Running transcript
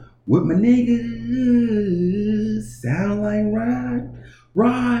with my niggas. Sound like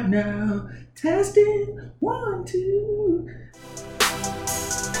right now. Testing 1, 2.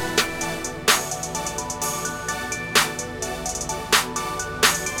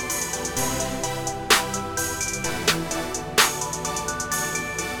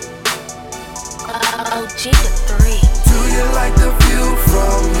 OG to 3. Do you like the view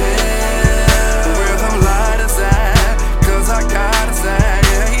from here? Where them lighters at? Cause I gotta say,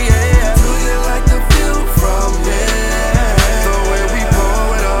 yeah. Do you like the view from here? The way we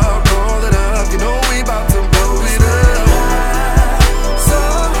pull it up, you know we about to blow it up. So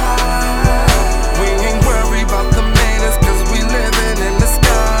high, we ain't worried about the maintenance, cause we living in the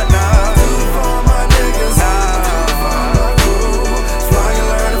sky now. Do for my niggas, do for my crew. Fly and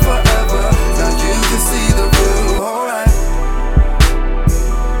learn forever, now you can see the view, alright.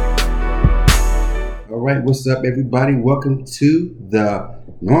 Alright, what's up, everybody? Welcome to the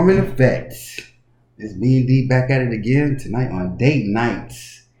Norman Effect. It's me and Dee back at it again tonight on date night.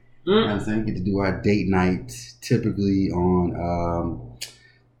 You know what I'm saying? We get to do our date night typically on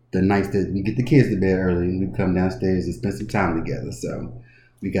the nights that we get the kids to bed early and we come downstairs and spend some time together. So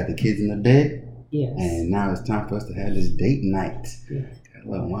we got the kids in the bed. Yes. And now it's time for us to have this date night. Yeah. Got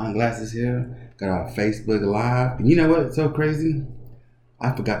little wine glasses here. Got our Facebook Live. And you know what's so crazy?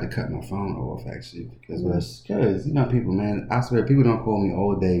 I forgot to cut my phone off actually because you know people, man. I swear people don't call me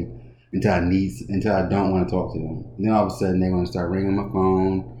all day until I don't want to talk to them. And then all of a sudden they want to start ringing my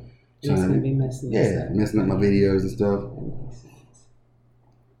phone. It's gonna be messing up my videos and stuff.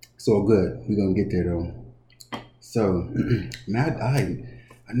 So good. We're gonna get there though. So man,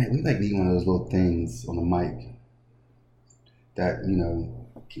 we like need one of those little things on the mic that, you know,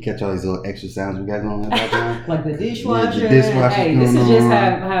 can catch all these little extra sounds we got on in the background. Like the dishwasher. Yeah, the dishwasher. Hey, this is just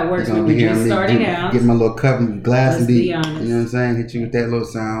how it works when we're just starting out. Get my little cup and glass and be honest. You know what I'm saying? Hit you with that little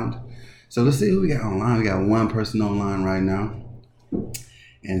sound. So let's see who we got online. We got one person online right now.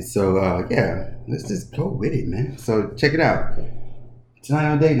 And so, let's just go with it, man. So check it out. Tonight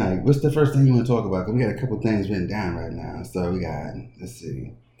on date night, what's the first thing you want to talk about? Because we got a couple things written down right now. So we got, let's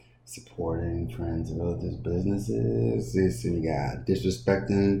see, supporting friends, relatives, businesses. Let's see, we got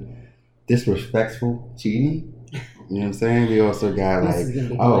disrespectful cheating. You know what I'm saying? We also got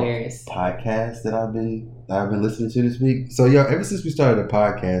podcasts that I've been listening to this week. So ever since we started the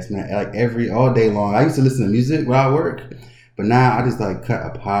podcast, man, like all day long, I used to listen to music while I work. But now I just cut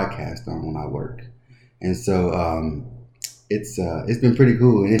a podcast on when I work, and so it's been pretty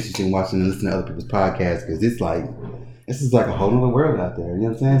cool and interesting watching and listening to other people's podcasts because this is like a whole other world out there. You know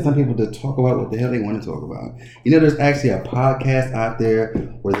what I'm saying? Some people just talk about what the hell they want to talk about. You know, there's actually a podcast out there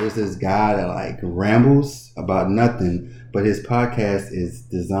where there's this guy that rambles about nothing, but his podcast is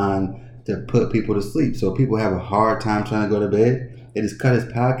designed to put people to sleep. So if people have a hard time trying to go to bed, they just cut his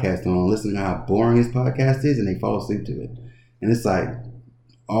podcast on, listen to how boring his podcast is, and they fall asleep to it. And it's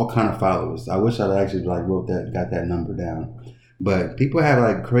all kind of followers. I wish I'd actually got that number down. But people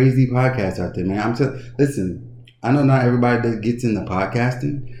have crazy podcasts out there, man. Listen, I know not everybody that gets into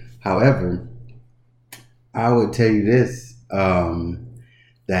podcasting. However, I would tell you this, that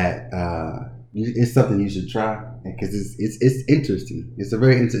it's something you should try because it's interesting. It's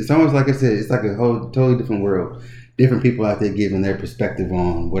it's almost like I said, it's like a whole totally different world. Different people out there giving their perspective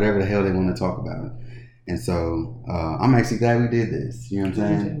on whatever the hell they want to talk about. And so I'm actually glad we did this. You know what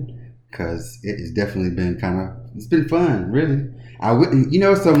I'm saying? Because it has definitely been it's been fun, really.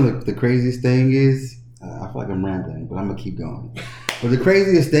 Some of the craziest thing is, I feel like I'm rambling, but I'm going to keep going. But the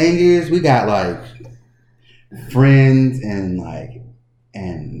craziest thing is we got friends and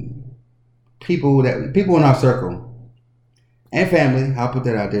people in our circle and family. I'll put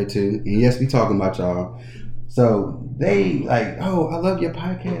that out there too. And yes, we talking about y'all. So they oh, I love your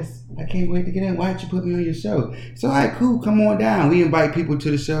podcast. I can't wait to get in. Why don't you put me on your show? So, all right, cool. Come on down. We invite people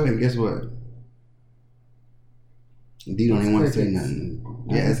to the show, and guess what? Dee don't even want to say nothing.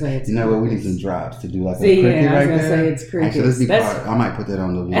 Yeah, you know what? We need some drops to do a cricket right there. I was going to say it's cricket. Actually, let's be quiet. I might put that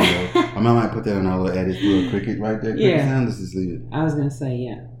on the video. I might put that on our little edit, little cricket right there. Cricket sound. Let's just leave it. I was going to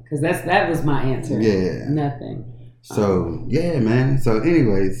say, because that was my answer. Yeah. Nothing. So, man. So,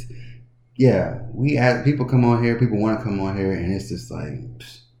 anyways, we had people come on here. People want to come on here, and it's just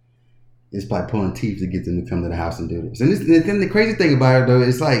it's like pulling teeth to get them to come to the house and do this. And the crazy thing about it, though,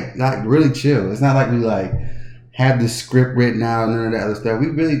 it's not really chill. It's not like we have the script written out, none of that other stuff. We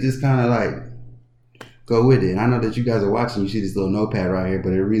really just kind of go with it. And I know that you guys are watching. You see this little notepad right here,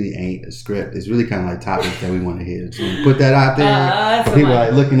 but it really ain't a script. It's really kind of topics that we want to hear. So we put that out there. People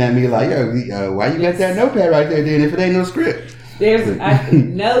looking at me yo, why you got that notepad right there then if it ain't no script?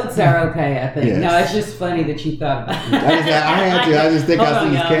 Notes are okay, I think. Yes. No, it's just funny that you thought about it. I just think I see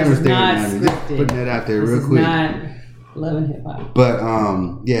these cameras staring at me. Just putting that out there real quick. Not Love and Hip Hop. But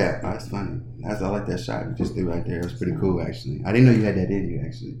yeah, that's funny. I like that shot you just threw right there. It was pretty cool, actually. I didn't know you had that in you,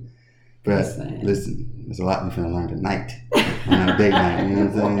 actually. But listen, there's a lot we're finna learn tonight on our date night. You know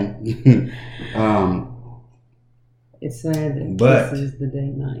what I'm saying? It's sad that this is the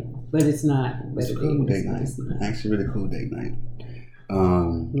date night, but it's not. It's a cool date night. Actually, really cool date night.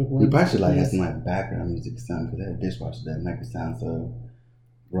 We probably should have some background music or something because they have a dishwasher that make it sound so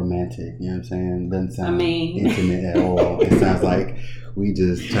romantic. You know what I'm saying? Doesn't sound intimate at all. It sounds like we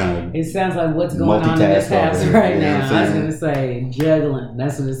just trying to. It sounds like what's going on in this house right now. I was gonna say juggling.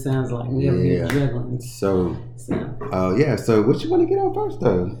 That's what it sounds like. We over here juggling. So what you want to get on first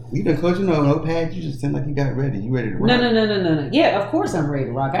though? You done close your notepad. You just seem like you got ready. You ready to rock? No. Yeah, of course I'm ready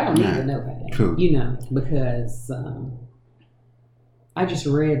to rock. I don't need the notepad. Cool. Because I just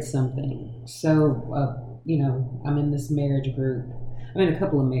read something. So I'm in this marriage group. I'm in a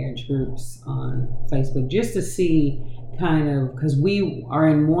couple of marriage groups on Facebook just to see kind of, because we are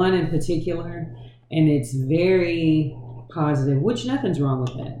in one in particular and it's very positive, which nothing's wrong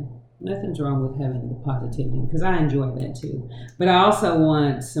with that. Nothing's wrong with having the positivity because I enjoy that too. But I also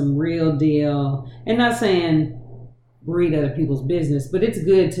want some real deal, and not saying read other people's business, but it's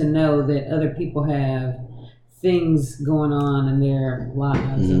good to know that other people have things going on in their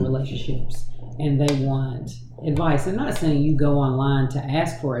lives and relationships and they want advice. I'm not saying you go online to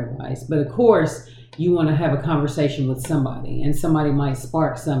ask for advice, but of course you want to have a conversation with somebody and somebody might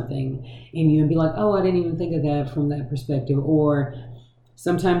spark something in you and be like, oh, I didn't even think of that from that perspective. Or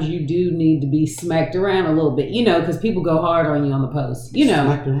sometimes you do need to be smacked around a little bit, because people go hard on you on the post,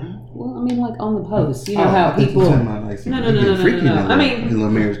 Smacked around? Well, I mean, like on the post, how people. No. I mean, little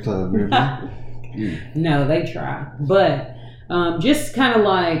marriage club. No, they try, but just kind of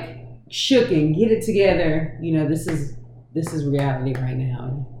like shook and get it together. This is reality right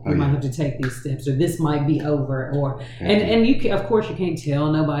now. You might have to take these steps, or this might be over, or and you can, of course you can't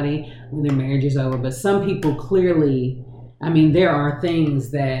tell nobody when their marriage is over, but some people clearly. I mean, there are things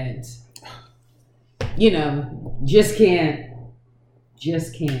that, just can't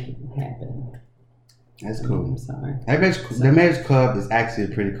happen. That's cool. I'm sorry. The marriage club is actually a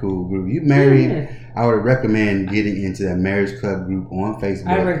pretty cool group. You married, I would recommend getting into that marriage club group on Facebook.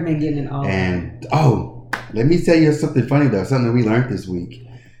 I recommend getting it all. And, let me tell you something funny though, something that we learned this week.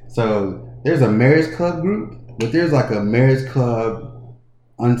 So, there's a marriage club group, but there's like a marriage club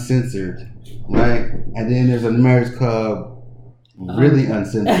uncensored, right? And then there's a marriage club really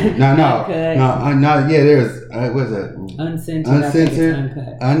uncensored. No. There's what is it? Uncensored.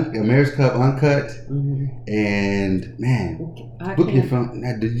 A marriage club uncut. Mm-hmm. And man, book your phone.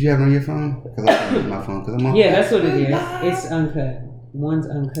 Did you have it on your phone? Because I have my phone. Because I'm on. Yeah, that's what it is. It's uncut. One's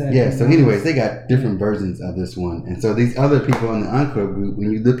uncut. Yeah. So, anyways, they got different versions of this one, and so these other people in the uncut group,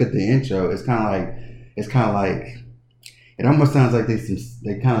 when you look at the intro, it's kind of like. It almost sounds like they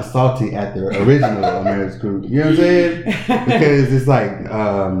kind of salty at their original marriage group. You know what I'm saying? Because it's like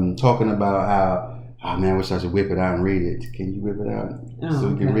talking about how, oh man, I wish I should whip it out and read it. Can you whip it out so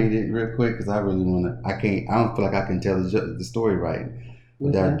we can read it real quick? Because I really want to. I don't feel like I can tell the story right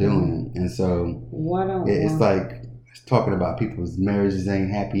without doing it. And so it's like it's talking about people's marriages ain't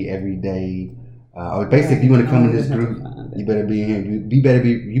happy every day. Basically, if you want to come in this group, you better be in here. You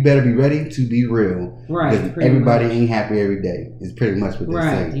better be ready to be real. Right. Because everybody ain't happy every day. It's pretty much what they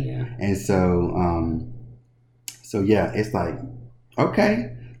say. Yeah. And so yeah, it's like,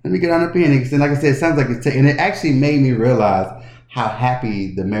 okay, let me get on up in it. And like I said, it sounds like it's and it actually made me realize how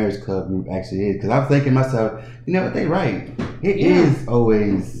happy the marriage club group actually is. Because I was thinking to myself, you know what, they right. It is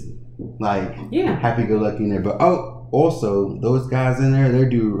always like happy-go-lucky in there. But also those guys in there, they're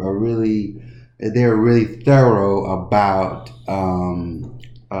really thorough about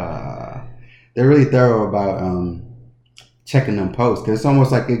checking them posts, because it's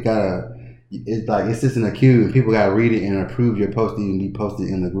almost like it sits in a queue and people gotta read it and approve your post to even be posted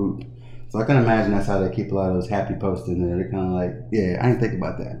in the group. So I can imagine that's how they keep a lot of those happy posts in there. They're kind of like, I didn't think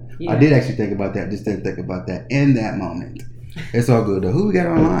about that. I did actually think about that, just didn't think about that in that moment. It's all good though. Who we got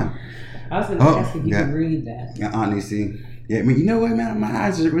online? I was gonna ask if you could read that. Yeah, honestly. Yeah, I mean, you know what, man? My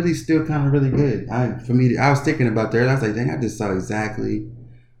eyes are really still kind of really good. I was thinking about there, and I was like, dang, I just saw exactly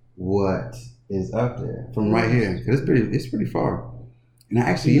what is up there from right here, because it's pretty far. And I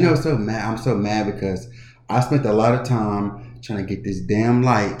actually, I'm so mad because I spent a lot of time trying to get this damn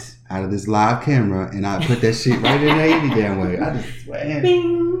light out of this live camera, and I put that shit right in there any damn way. I just, man.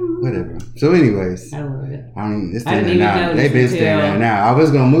 whatever. So, anyways, I love it. I mean, it's I didn't there even now. notice They've been until- staying there now. I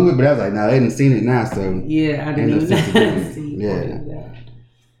was gonna move it, but I was like, no, they didn't seen it now. So Yeah, I didn't Ain't no sense in doing even it. see you Yeah. pointing that.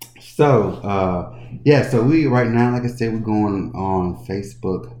 So, yeah, so we right now, like I said, we're going on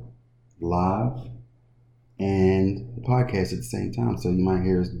Facebook Live and the podcast at the same time. So you might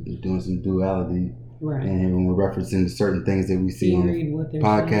hear us doing some duality, Right. and when we're referencing certain things that we see on the Read what they're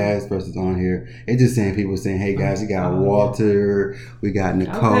podcast versus on here. It's just saying people saying, hey guys, we got Oh, Walter, we got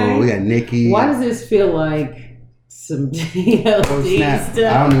Nicole, Okay. we got Nikki. Why does this feel like some DLD Oh, snap.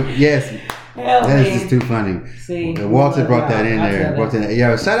 stuff? I don't know. Yes, Hell, that is man. just too funny. See, And Walter brought that in there. Brought that in.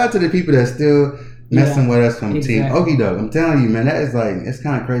 Yo, shout out to the people that still messing with us from Team exactly. Okie Doke. I'm telling you, man, that is like, it's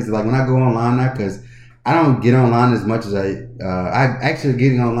kind of crazy. Like when I go online now, because I don't get online as much as I actually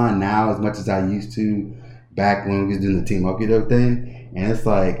getting online now as much as I used to back when we was doing the Team Okie Doke thing. And it's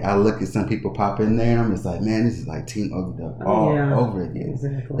like, I look at some people pop in there and I'm just like, man, this is like Team Okie Doke all over again.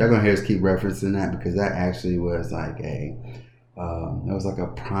 Exactly. They're going to hear us keep referencing that because that actually was like it was like a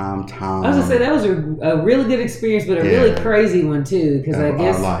prime time. I was gonna say that was a really good experience, but a really crazy one too. Because I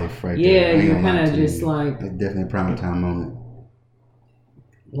guess our life right yeah, there. you're kind of just like it's definitely a prime time moment.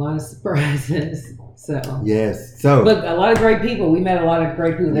 a lot of surprises. So Yes, so but a lot of great people. We met a lot of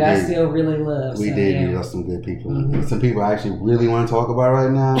great people that I still really love. we so, did yeah. meet some good people. Mhm. Some people I actually really want to talk about right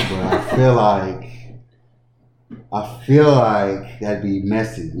now, but I feel like that'd be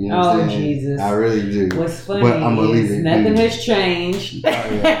messy. You know what I'm saying? Jesus! I really do. What's funny But I'm gonna leave is it nothing be. has changed. Oh,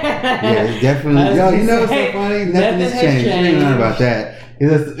 yeah, it's definitely. I was Yo, you gonna know what's say, so funny? Nothing nothing has has changed. You didn't learn about that.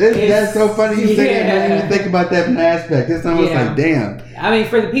 That's so funny you say that. I didn't even think about that from the aspect. It's almost like, damn. I mean,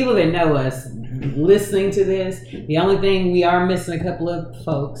 for the people that know us, listening to this, the only thing we are missing a couple of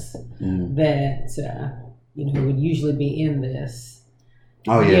folks that would usually be in this.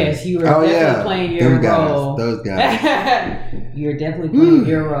 Oh yeah. Yes, you were definitely playing your role. Those guys. You're definitely playing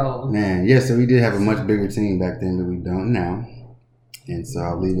your role. Man, yeah, so we did have a much bigger team back then, but we don't now. And so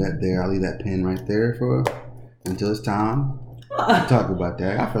I'll leave that there. I'll leave that pen right there until it's time to talk about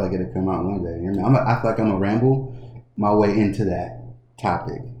that. I feel like it'll come out one day. I mean, I feel like I'm gonna ramble my way into that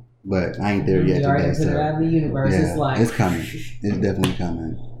topic, but I ain't there yet You already today. put it out in the universe. Yeah, It's like it's coming. It's definitely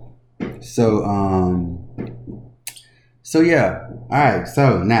coming. So yeah. All right.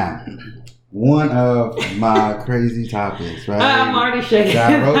 So now, one of my crazy topics, right? I'm already shaking.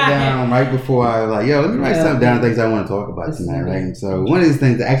 That I wrote down right before I was like, yo, let me write something down, things I want to talk about tonight, right? And so one of these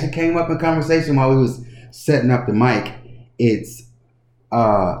things that actually came up in conversation while we was setting up the mic, it's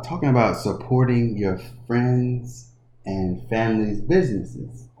talking about supporting your friends and family's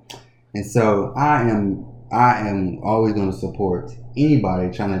businesses. And so I am always going to support anybody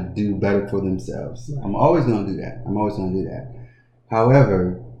trying to do better for themselves. I'm always going to do that.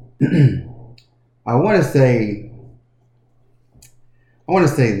 However, I want to say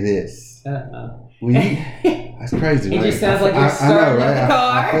this. When you, that's crazy. It right? just sounds like you're starting up the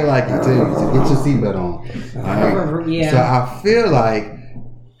car. I feel like it too. So get your seatbelt on. All right? Yeah. So I feel like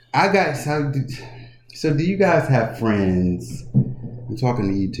So do you guys have friends? I'm talking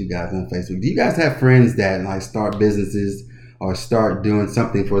to you two guys on Facebook. Do you guys have friends that like start businesses or start doing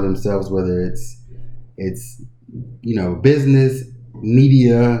something for themselves, whether it's business,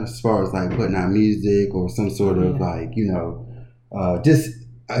 media, as far as like putting out music or some sort of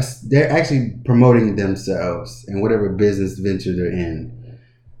they're actually promoting themselves in whatever business venture they're in.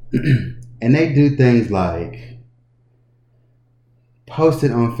 And they do things like post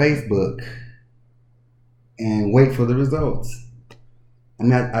it on Facebook and wait for the results. I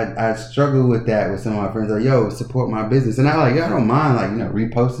mean, I struggle with that with some of my friends. Like, yo, support my business. And I don't mind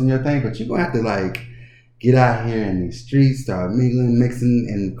reposting your thing, but you're going to have to get out here in these streets, start mixing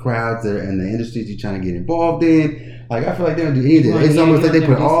in crowds that are in the industries you're trying to get involved in. I feel like they don't do anything. It's almost like they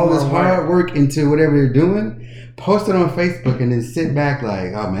put all this hard work into whatever they're doing, post it on Facebook, and then sit back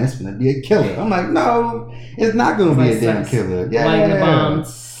like, oh man, it's going to be a killer. I'm like, no, it's not going to be a damn killer. Yeah, like the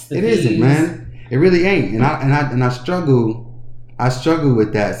bombs. It isn't, man. It really ain't. And I struggle. I struggle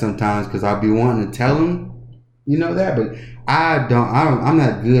with that sometimes because I'll be wanting to tell them, that, but I'm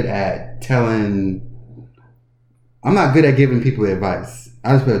not good at telling. I'm not good at giving people advice.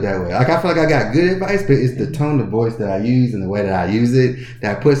 I just put it that way. I feel like I got good advice, but it's the tone of voice that I use and the way that I use it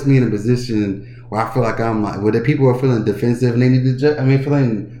that puts me in a position where I feel like where the people are feeling defensive and they need to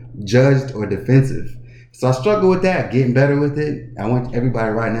feeling judged or defensive. So I struggle with that, getting better with it. I want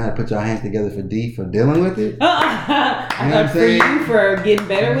everybody right now to put your hands together for Dee for dealing with it. For you for getting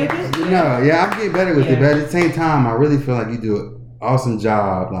better with it? No, yeah, I'm getting better with it, but at the same time, I really feel like you do an awesome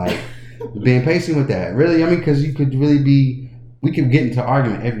job, being patient with that. Really, because you could really be we could get into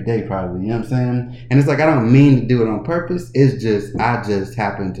argument every day probably, you know what I'm saying? And it's like, I don't mean to do it on purpose. It's just, I just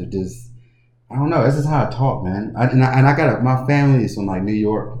happen to just, I don't know. This is how I talk, man. I got my family is from like New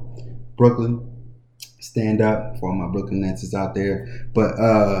York, Brooklyn. Stand up for all my Brooklyn Nets out there. But,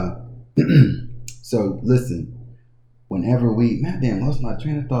 so listen, whenever lost my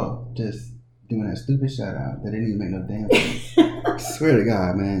train of thought just doing that stupid shout out that didn't even make no damn sense. I swear to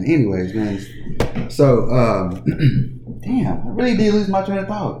God, man. Anyways, man. So, damn, I really did lose my train of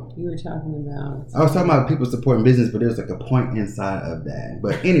thought. You were talking about... I was talking about people supporting business, but there was like a point inside of that.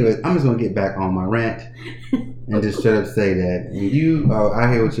 But anyways, I'm just going to get back on my rant and just straight up say that when you are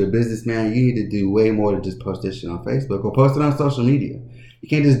out here with your business, man, you need to do way more than just post this shit on Facebook or post it on social media. You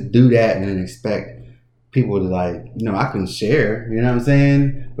can't just do that and then expect people to like, I can share, you know what I'm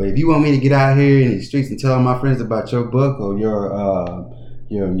saying? But if you want me to get out here in the streets and tell all my friends about your book or your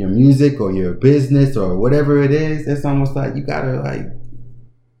music or your business or whatever it is, it's almost like you gotta like,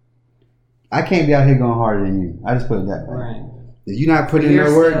 I can't be out here going harder than you. I just put it that way. Right. If you're not putting in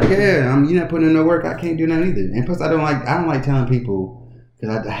no work, you're not putting in no work, I can't do that either. And plus I don't like telling people,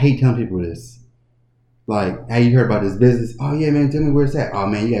 because I hate telling people this. Like, hey, you heard about this business? Oh yeah, man, tell me where it's at. Oh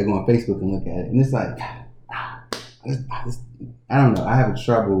man, you gotta go on Facebook and look at it. And it's like, I don't know. I have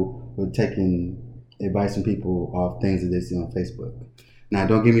trouble with taking advice from people off things that they see on Facebook. Now,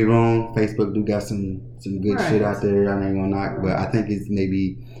 don't get me wrong. Facebook do got some good shit out there. I ain't gonna knock, but I think it's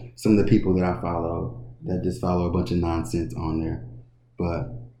maybe some of the people that I follow that just follow a bunch of nonsense on there. But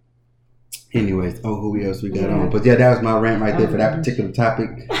anyways, who else we got on? But yeah, that was my rant right there for that particular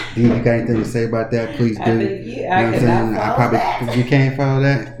topic. Do you got anything to say about that? Please do. You know what I'm saying? I probably you can't follow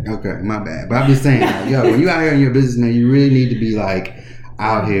that. Okay, my bad. But I'm just saying, like, yo, when you out here in your business, man, you really need to be like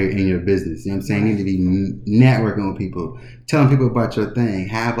out here in your business. You know what I'm saying? You need to be networking with people, telling people about your thing,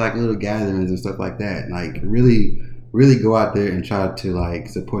 have like little gatherings and stuff like that. Like really go out there and try to like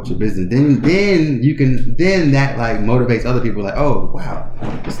support your business. Then that like motivates other people like, oh wow,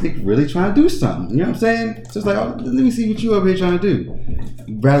 this nigga really trying to do something. You know what I'm saying? So it's like, oh, let me see what you over here trying to do.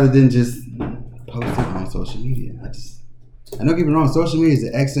 Rather than just post it on social media. I don't get me wrong, social media is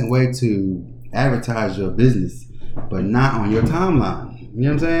an excellent way to advertise your business, but not on your timeline. You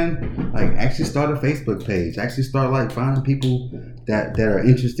know what I'm saying? Like, actually start a Facebook page. Actually start like finding people that are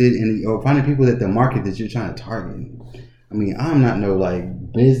interested in, or finding people that the market that you're trying to target. I mean, I'm not no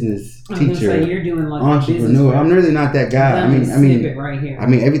like business teacher, you're doing like entrepreneur. I'm really not that guy. I mean, right here.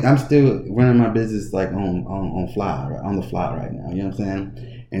 I'm still running my business like on the fly right now. You know what I'm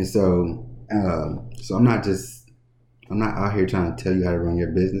saying? And so I'm not out here trying to tell you how to run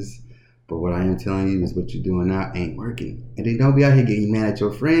your business. But what I am telling you is what you're doing now ain't working. And then don't be out here getting mad at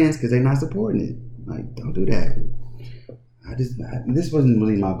your friends because they're not supporting it. Like, don't do that. This wasn't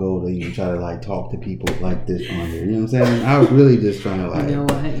really my goal to even try to like talk to people like this on here. You know what I'm saying? I was really just trying to like tell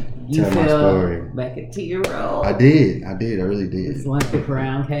my story. Back at 2-year-old. I did. I really did. It's like the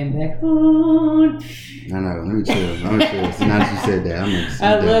crown came back on. I know. Let me chill. So now that you said that,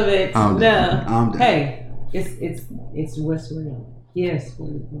 I love it. I'm done. Hey, it's what's real. Yes,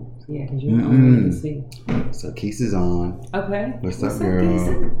 yeah, because you're the only one to see. So Keith is on. Okay. What's up,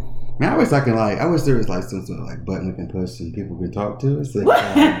 girl? Man, I wish there was like some sort of like button we can push and people can talk to us.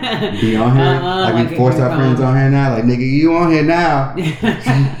 Like, be on here. Like we force our friends on here now. Like, nigga, you on here now.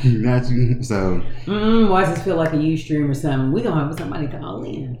 Not you. So. Why does this feel like a Ustream or something? We gonna have somebody call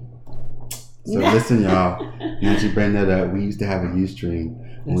in. So listen, y'all. Now that you bring that up, we used to have a Ustream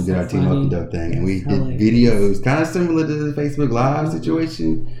when we did our Team Up the Dope thing, and we did videos kind of similar to the Facebook Live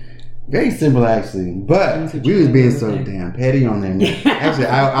situation. Very simple, actually, but we was being so damn petty on there. Actually,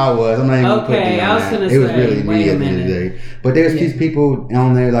 I was. I'm not even gonna put it on that. It was really me at the end of the day. But there's these people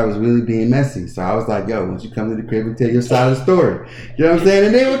on there that was really being messy. So I was like, yo, once you come to the crib and tell your side of the story, you know what I'm saying?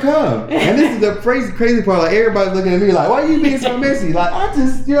 And they would come. And this is the crazy part. Like, everybody's looking at me like, why are you being so messy? Like, I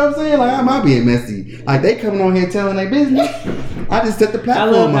just, you know what I'm saying? Like, how am I being messy? Like, they coming on here telling their business. I just set the platform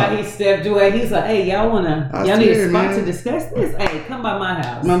up. I love how he stepped away. He's like, hey, y'all need a spot to discuss this? Hey, come by my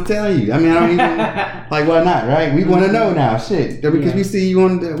house. I'm telling you. I mean, I don't even, like, why not, right? We want to know now, shit. Because we see you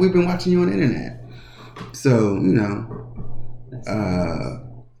we've been watching you on the internet. So, you know.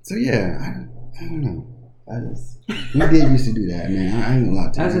 So, yeah, I don't know. We did used to do that, man. I ain't gonna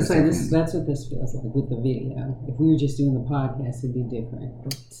lie to you. I was gonna say, that's what this feels like with the video. If we were just doing the podcast, it'd be different.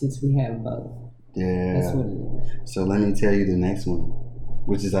 But since we have both. Yeah. That's what it is. So let me tell you the next one,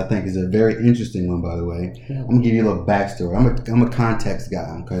 which is, I think, is a very interesting one, by the way. Yeah. I'm gonna give you a little backstory. I'm a context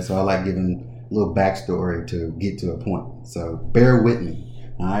guy, okay? So I like giving a little backstory to get to a point. So bear with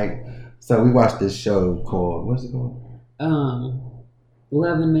me, all right? So we watched this show called, what's it called?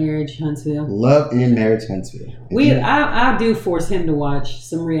 Love and Marriage Huntsville. Love and Marriage Huntsville. I do force him to watch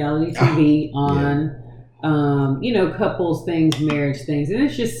some reality TV on, couples things, marriage things, and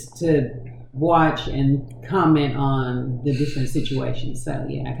it's just to watch and comment on the different situations. So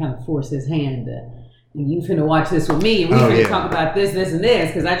I kind of force his hand to, you finna watch this with me, and we finna talk about this, and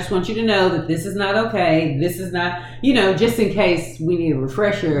this, because I just want you to know that this is not okay. This is not, just in case we need a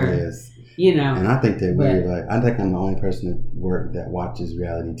refresher. Yes. And I think that we're like, I think I'm the only person at work that watches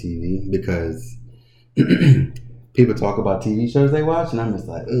reality TV because people talk about TV shows they watch, and I'm just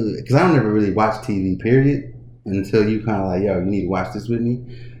like, ugh, because I don't ever really watch TV, period, until you kind of like, yo, you need to watch this with me.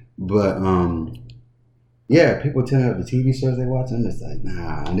 But people tell me about the TV shows they watch, and I'm just like,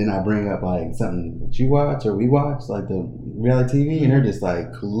 nah. And then I bring up like something that you watch or we watch, like the reality TV, and they're just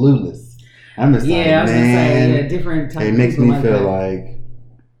like clueless. I'm just like, I was man, gonna say, different type it makes me like feel that. like.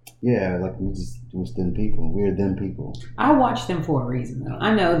 Yeah, like we're them people. We're them people. I watch them for a reason, though.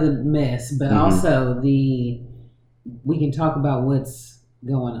 I know the mess, but also we can talk about what's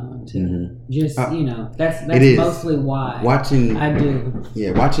going on too. Mm-hmm. Just that's mostly why I do.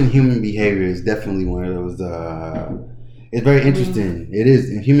 Yeah, watching human behavior is definitely one of those. It's very interesting. Mm-hmm. It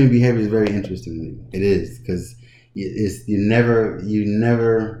is, and human behavior is very interesting to me. It is because you never.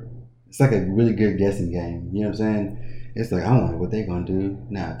 It's like a really good guessing game. You know what I'm saying? It's like, I wonder what they're going to do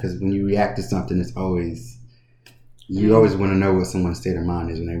now. Because when you react to something, it's always... You always want to know what someone's state of mind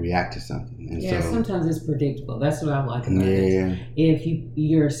is when they react to something. And sometimes it's predictable. That's what I like about it. If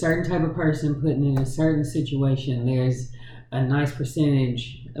you're a certain type of person putting in a certain situation, there's a nice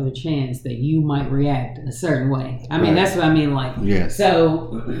percentage of a chance that you might react a certain way. I mean, that's what I mean. Like,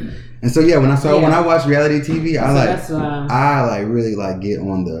 so... And so, when I watch reality TV, I really get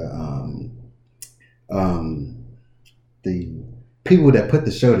on the people that put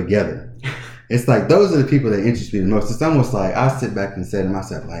the show together. It's like those are the people that interest me the most. It's almost like I sit back and say to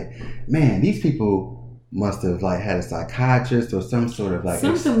myself, like, man, these people must have had a psychiatrist or some sort of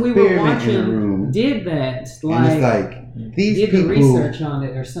something we were watching did that. And it's like these did people the research on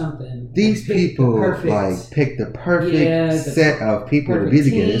it or something. These people pick the perfect set of people to be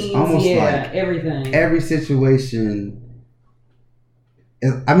together. It's almost like everything. Every situation.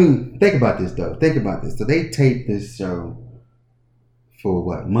 I mean, think about this though. Think about this. So they tape this show for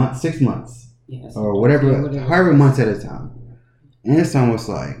what, 6 months, or whatever, however months at a time, and it's almost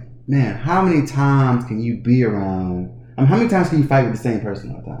like, man, how many times can you be around? I mean, how many times can you fight with the same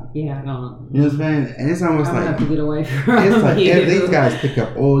person all the time? Yeah, I don't. You know what I'm saying? And it's almost I have to get away from. It's like these guys pick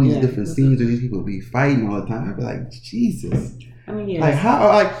up all these different scenes where these people be fighting all the time. I'd be like, Jesus. I mean, like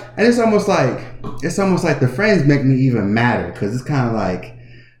how, and it's almost like the friends make me even madder because it's kind of like.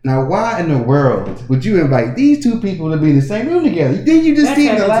 Now, why in the world would you invite these two people to be in the same room together? Did you just see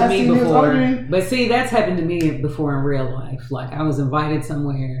the last scene before? But see, that's happened to me before in real life. Like, I was invited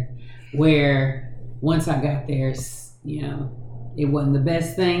somewhere where once I got there, it wasn't the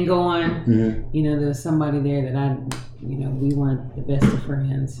best thing going. Mm-hmm. There was somebody there that we weren't the best of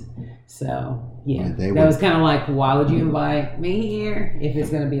friends. So, that was kind of like, why would you invite me here if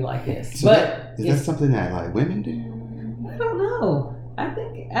it's going to be like this? So but is that something that women do? I don't know. I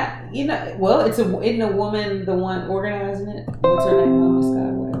think, isn't a woman the one organizing it? What's her name? Mama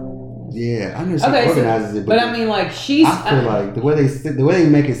Scott, whatever. Yeah, I know she organizes it. But I mean, she's... I feel like the way they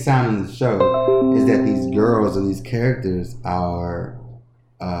make it sound in the show is that these girls and these characters are...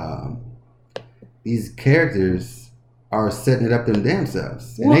 setting it up them damn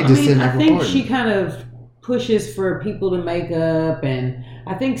selves. And they just sitting there recording. I think she kind of pushes for people to make up, and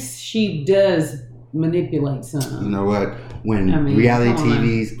I think she does manipulate some. You know what? When reality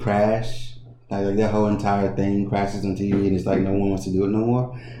TVs crash, like that whole entire thing crashes on TV, and it's like no one wants to do it no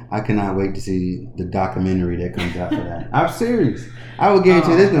more. I cannot wait to see the documentary that comes out for that. I'm serious. I will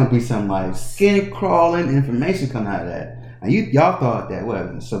guarantee there's gonna be some skin crawling information coming out of that. And y'all thought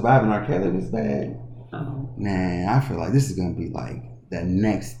that Surviving R. Kelly was bad. Man, I feel like this is gonna be that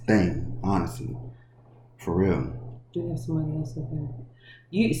next thing. Honestly, for real. Do you have somebody else up there?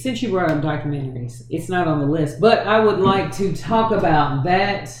 Since you brought up documentaries, it's not on the list, but I would like to talk about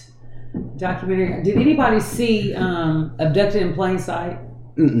that documentary. Did anybody see Abducted in Plain Sight?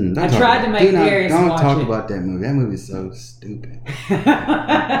 I tried to make Darius watch it. Don't talk about that movie. That movie is so stupid.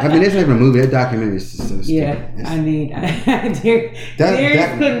 I mean, it's not even a movie. That documentary is so stupid. Yeah,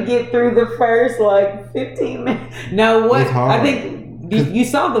 Darius couldn't get through the first 15 minutes. No, what? I think you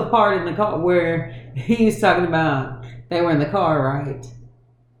saw the part in the car where he was talking about they were in the car, right?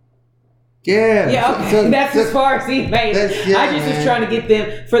 Yeah. Yeah, okay. So that's as far as he made it. I just was trying to get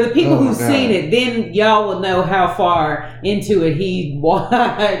them, for the people who've seen it, then y'all will know how far into it he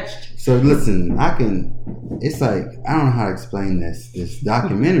watched. So listen, it's like, I don't know how to explain this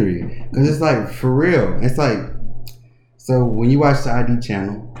documentary, because it's like, for real, it's like, so when you watch the ID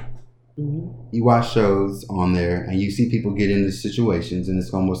channel, you watch shows on there and you see people get into situations, and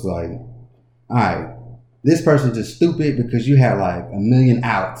it's almost like, all right, this person's just stupid because you had like a million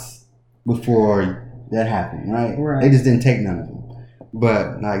outs before that happened, right? They just didn't take none of them.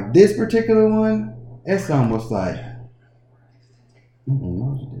 But like this particular one, it's almost like,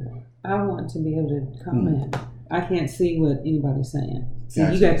 I want to be able to comment. I can't see what anybody's saying. See,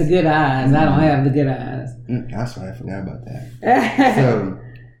 you got the good eyes. I don't have the good eyes. That's right. I forgot about that. So,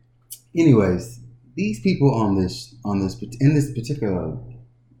 anyways, these people in this particular,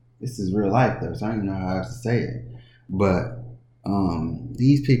 this is real life though, so I don't even know how else to say it. But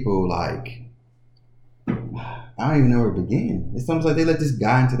these people, like, I don't even know where to begin. It's almost like they let this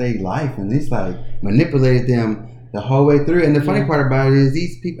guy into their life, and he's like manipulated them the whole way through. And the funny part about it is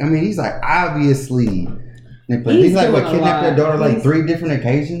these people, I mean, he's like obviously he's like what, kidnapped their daughter like 3 different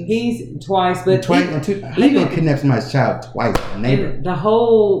occasions? He's twice, but how you gonna kidnap somebody's child twice? And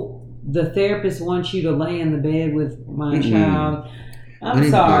the therapist wants you to lay in the bed with my child. I'm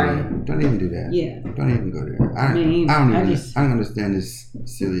sorry. Don't even do that. Yeah. Don't even go there. I don't understand this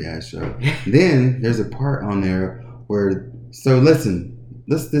silly ass show. Then there's a part on there where, so listen,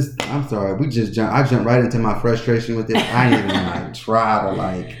 I'm sorry. I jumped right into my frustration with it. I didn't even like try to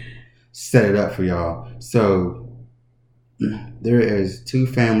like set it up for y'all. So there is 2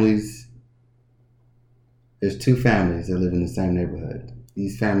 families. There's 2 families that live in the same neighborhood.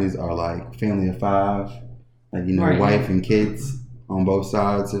 These families are like family of 5, like, you know, wife and kids on both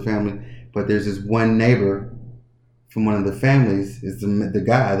sides of the family. But there's this one neighbor from one of the families. It's the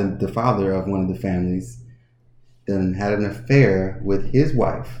guy, the father of one of the families, then had an affair with his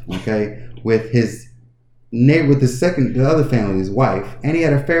wife, okay, with his neighbor, with the other family's wife, and he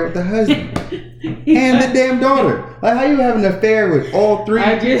had an affair with the husband and the damn daughter. Like, how you have an affair with all 3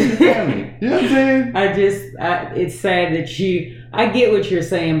 of the family? You know what I'm saying? It's sad that I get what you're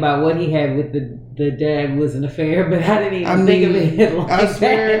saying about what he had with the dad was an affair, but I didn't even think of it like I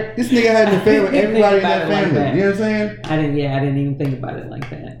swear, that. This nigga had an affair with everybody in that family. Like you know what I'm saying? I didn't even think about it like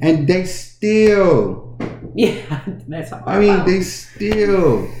that. And they still, that's hard. I mean, they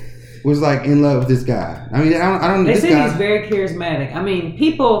still was like in love with this guy. I mean, I don't. They this say guy, he's very charismatic. I mean,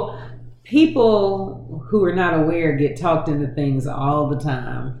 people who are not aware get talked into things all the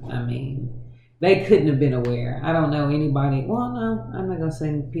time. I mean, they couldn't have been aware. I don't know anybody. Well, no, I'm not gonna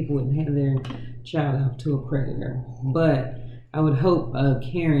say people wouldn't hand their child off to a predator, but I would hope a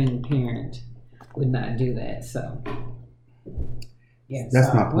caring parent would not do that. So, yeah,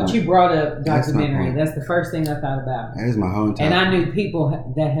 that's my point. Once you brought up documentary, that's the first thing I thought about. That is my whole entire. And I knew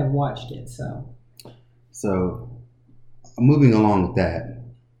people that have watched it. So, moving along with that,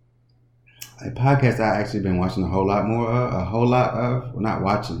 a podcast I actually been watching a whole lot of. Well, not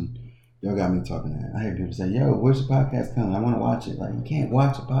watching. Y'all got me talking that. I hear people say, "Yo, where's the podcast coming? I want to watch it." Like, you can't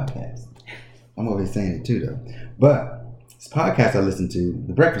watch a podcast. I'm always saying it too, though. But this podcast I listen to,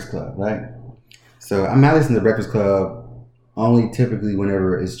 The Breakfast Club, right? So I listen to The Breakfast Club only typically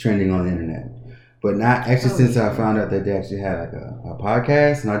whenever it's trending on the internet. But not actually since I found out that they actually had like a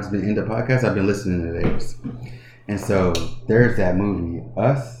podcast, and I've just been into podcasts, I've been listening to theirs. And so there's that movie,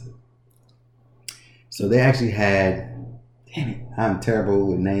 Us. So they actually had, damn it, I'm terrible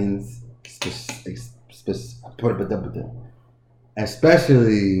with names.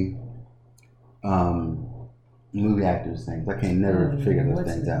 Especially movie actors' names. I can't never figure those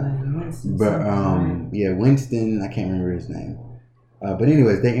things out. Winston. I can't remember his name. But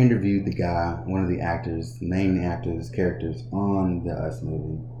anyways, they interviewed the guy, one of the actors, main actors, characters on the Us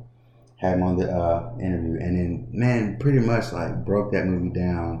movie. Had him on the interview, and then man, pretty much like broke that movie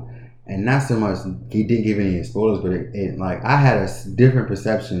down. And not so much he didn't give any spoilers, but it like I had a different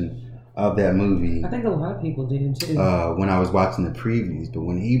perception of that movie. I think a lot of people did too. When I was watching the previews, but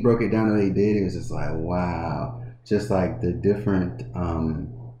when he broke it down the way he did, it was just like, wow. Just like the different,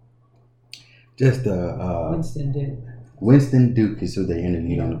 Winston Duke is who they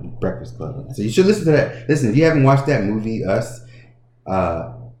interviewed on the Breakfast Club. So you should listen to that. Listen, if you haven't watched that movie, Us,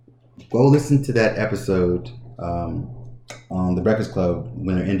 go listen to that episode on the Breakfast Club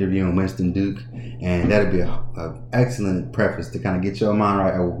when they're interviewing Winston Duke, and that'd be a excellent preface to kind of get your mind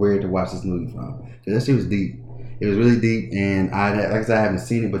right of where to watch this movie from. Because that shit was deep. It was really deep, and like I said, I haven't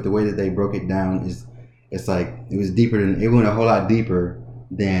seen it, but the way that they broke it down it's like it was deeper than it went a whole lot deeper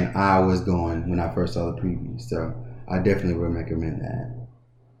than I was going when I first saw the preview. So I definitely would recommend that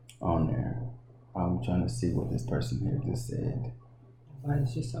on there. I'm trying to see what this person here just said.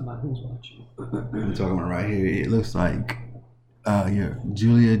 It's just talking about who's watching. I'm talking about right here. It looks like Yeah,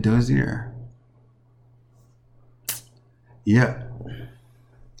 Julia Dozier. Yeah.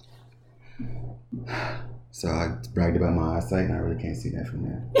 So I bragged about my eyesight, and I really can't see that from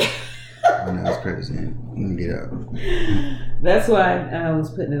there. I know, it's crazy. Let me get up. That's why I was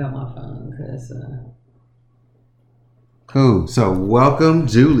putting it on my phone, because... Cool. So welcome,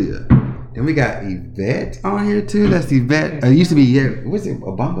 Julia. Then we got Yvette on here too. That's Yvette. It used to be, was it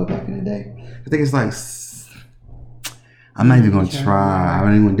Obama back in the day? I think it's like, I'm not even going to try. I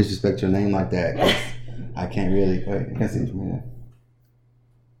don't even want to disrespect your name like that. I can't really, wait, I can't see it from here.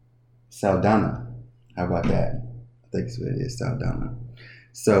 Saldana. How about that? I think that's what it is, Saldana.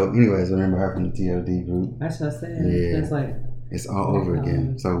 So anyways, I remember her from the TOD group. That's what I said. Yeah. It's like, it's all over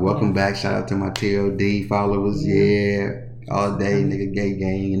again. So welcome back. Shout out to my TOD followers. Yeah. All day, nigga, gay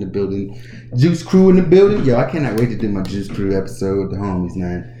gang in the building. Juice Crew in the building. Yo, I cannot wait to do my Juice Crew episode with the homies,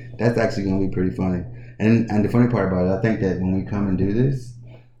 man. That's actually going to be pretty funny. And the funny part about it, I think that when we come and do this,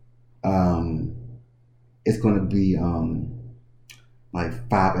 it's going to be like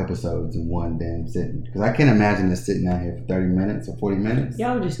 5 episodes in one damn sitting. Because I can't imagine us sitting out here for 30 minutes or 40 minutes.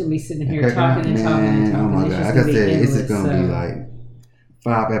 Y'all are just going to be sitting here talking and talking and talking. Oh my God. Like I said, it's just going to be like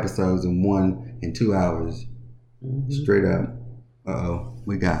 5 episodes in 2 hours. Mm-hmm. Straight up.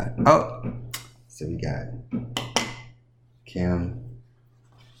 We got. So we got Kim.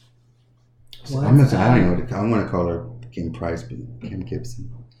 So I don't know. I want to call her Kim Price, but Kim Gibson.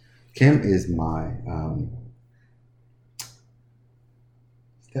 Kim is my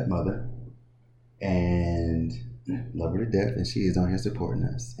stepmother, and love her to death, and she is on here supporting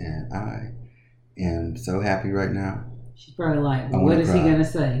us, and I am so happy right now. She's probably like, what is he going to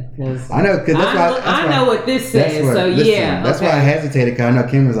say? Cause I know, because I know what this says, yeah. That's why I hesitated, because I know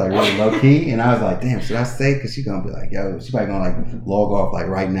Kim was like really low key, and I was like, damn, should I say? Because she's going to be like, yo, she's probably going to like log off like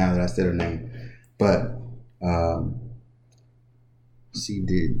right now that I said her name. But she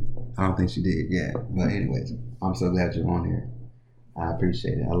did. I don't think she did yet. But anyways, I'm so glad you're on here. I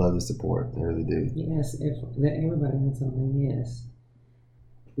appreciate it. I love the support. I really do. Yes, everybody that's on there, yes.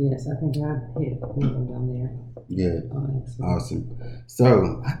 Yes, I think I hit on there. Good. Awesome.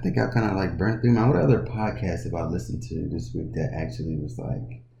 So I think I kind of like burnt through what other podcasts have I listened to this week that actually was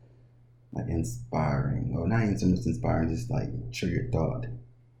like inspiring, or not even so much inspiring, just like triggered thought.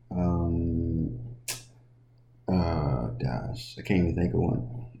 Gosh, I can't even think of one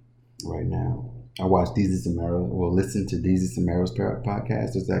right now. I watched Deezus and Mero's, listen to Deezus and Mero's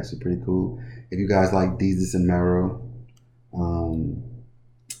podcast. It's actually pretty cool. If you guys like Deezus and Mero,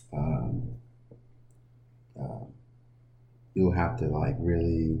 you'll have to like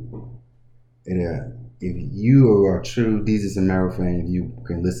really, if you are a true Deezus and Mero fan, you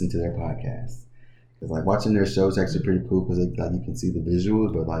can listen to their podcast. Because like watching their show is actually pretty cool, because like you can see the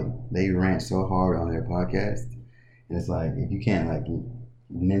visuals, but like they rant so hard on their podcast, and it's like if you can't like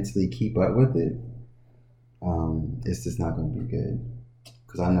mentally keep up with it, it's just not going to be good.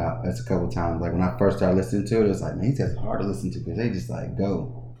 Because I know that's a couple times, like when I first started listening to it, it's like, man, it's just hard to listen to because they just like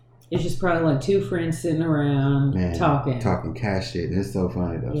go. It's just probably like 2 friends sitting around talking cash shit. And it's so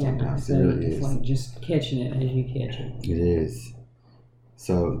funny though. Yeah, sometimes so it really it's is. like just catching it as you catch it. It is.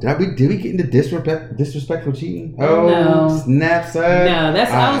 So did we get into disrespectful cheating? Oh no. Snap, son. No,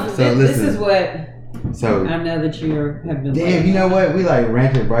 that's this is what. So I know that you have been. Damn, you know what? We like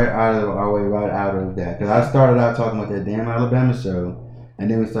ranted right out of that, because I started out talking about that damn Alabama show, and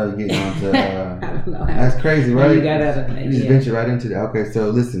then we started getting onto. I don't know how. That's crazy, right? You got out of it. We just ventured right into that. Okay, so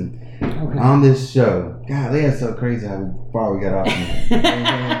listen. On this show, God, it's so crazy how far we got off from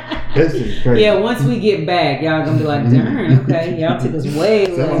that. This is crazy. Yeah, once we get back, y'all gonna be like, darn, okay, y'all took us way.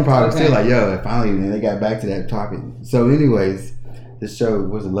 Someone probably still like, yo, finally they got back to that topic. So, anyways, this show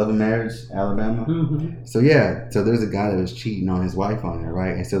was Love and Marriage, Alabama. Mm-hmm. So so there's a guy that was cheating on his wife on there,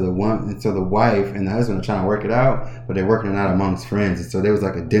 right? And so the wife and the husband are trying to work it out, but they're working it out amongst friends. And so there was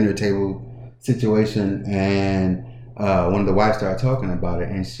like a dinner table situation, and one of the wives started talking about it,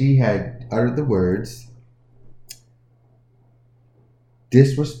 and she had uttered the words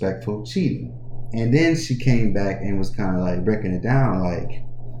disrespectful cheating. And then she came back and was kind of like breaking it down, like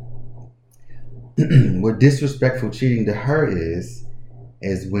what disrespectful cheating to her is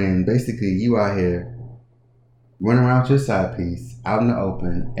when basically you out here running around with your side piece out in the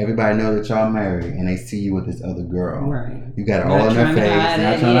open, everybody know that y'all married, and they see you with this other girl. Right. You got it all in their face,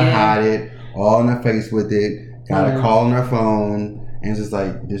 not trying to hide it, all in their face with it. Got a call on her phone, and it's just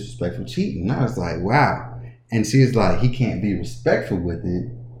like disrespectful cheating. And I was like, wow. And she was like, he can't be respectful with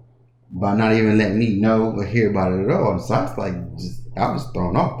it by not even letting me know or hear about it at all. And so I was like, I was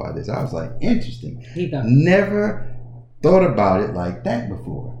thrown off by this. I was like, interesting. Never thought about it like that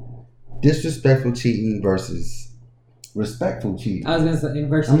before. Disrespectful cheating versus respectful cheating. I was gonna say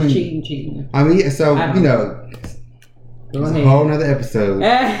versus cheating. I mean, so you know, it's a whole nother episode.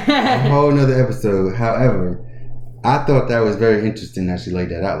 A whole nother episode. However, I thought that was very interesting that she laid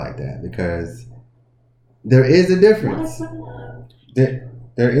that out like that because there is a difference. There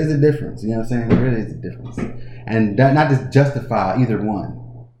is a difference. You know what I'm saying? There really is a difference, and that not to justify either one.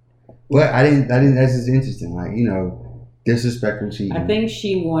 But I didn't. That's just interesting. Like, you know, disrespectful cheating. I think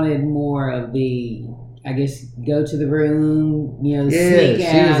she wanted more of the, I guess, go to the room, you know, sneak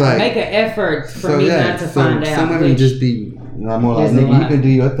out, like, make an effort for me not to find out. Some women just be more like, nigga, you can do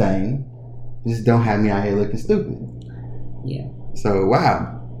your thing. Just don't have me out here looking stupid. Yeah. So,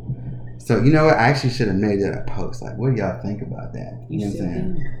 wow. So, you know what? I actually should have made that a post. Like, what do y'all think about that? You know what I'm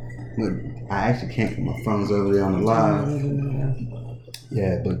saying? But I actually can't put my phone's over there on the live.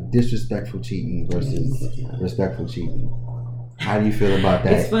 Yeah, but disrespectful cheating versus respectful cheating. How do you feel about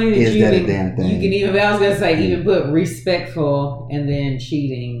that? It's funny that is that a damn thing? You can even, I was going to say, even put respectful and then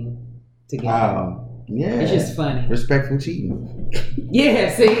cheating together. Yeah. It's just funny. Respectful cheating.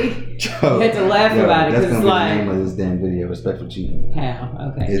 Yeah, see? You had to laugh about it. That's going to be like, the name of this damn video, respectful cheating.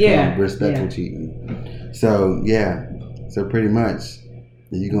 How? Okay. It's respectful cheating. So, yeah. So, pretty much,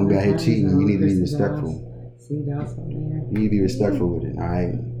 if you're going to be out here cheating, you need to be respectful. You need to be respectful with it, all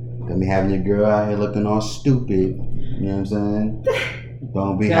right? Don't be having your girl out here looking all stupid. You know what I'm saying?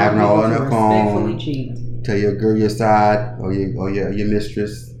 Don't be having her all on her phone. Tell your girl your side or your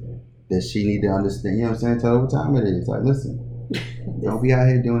mistress that she need to understand. You know what I'm saying? Tell her what time it is. Like, listen, don't be out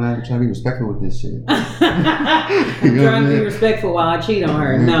here doing that. I'm trying to be respectful with this shit. I'm trying to be respectful while I cheat on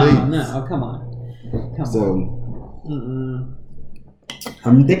her. No, come on.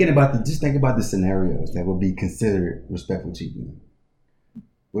 I'm thinking about think about the scenarios that would be considered respectful cheating.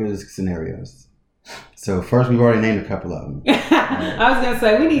 What are the scenarios? So first, we've already named a couple of them. I was gonna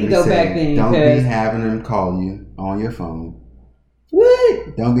say we need to go back then. Don't be having them call you on your phone.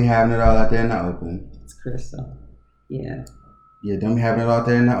 What? Don't be having it all out there in the open. It's Crystal. Yeah. Yeah, don't be having it out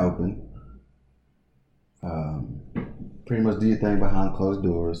there in the open. Pretty much do your thing behind closed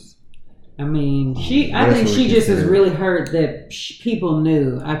doors. I mean, I think she just was really hurt that people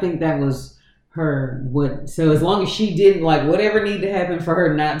knew. I think that was her. So as long as she didn't, like, whatever needed to happen for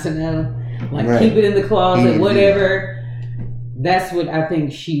her not to know, like, keep it in the closet, whatever. That's what I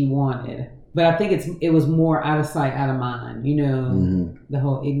think she wanted. But I think it was more out of sight, out of mind. You know, the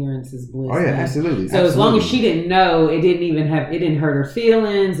whole ignorance is bliss. Oh yeah, absolutely. So as long as she didn't know, it didn't hurt her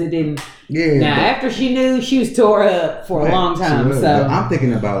feelings. It didn't. Yeah. Now after she knew, she was tore up for a long time. So but I'm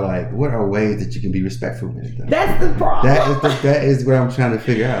thinking about, like, what are ways that you can be respectful with it? That's the problem. That is what I'm trying to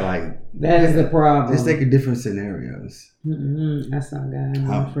figure out. Like, that is the problem. Let's take different scenarios. I saw a guy I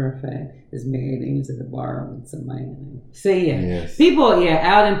know for a fact is married and he was at the bar with somebody. See ya. Yes. People,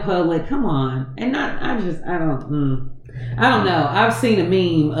 out in public. Come on, and I don't know. I've seen a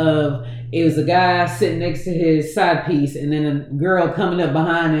meme of it was a guy sitting next to his side piece, and then a girl coming up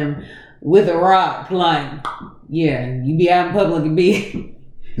behind him with a rock. Like, you be out in public and be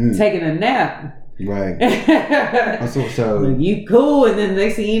taking a nap. Right. so you cool, and then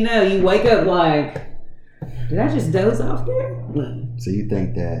next thing you know, you wake up like, did I just doze off there? So you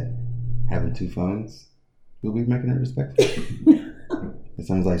think that having two phones will be making it respectful? It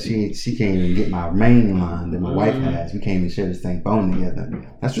sounds like she can't even get my main line that my wife has. We can't even share the same phone together.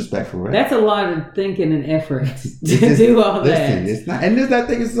 That's respectful, right? That's a lot of thinking and effort to do all that. It's not, and there's that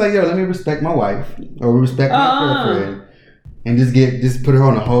thing. It's like, let me respect my wife or respect my girlfriend. And just put her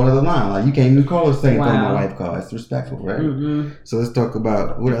on a whole other line. Like, you can't even call her the same thing my wife calls. It's respectful, right? So let's talk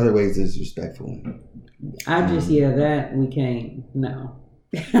about what other ways is respectful. That we can't. No.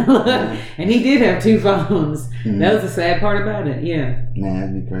 And he did have two phones. That was the sad part about it. Yeah. Man,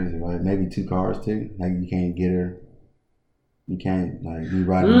 that'd be crazy, right? Maybe two cars too. Like, you can't get her. You can't, like, you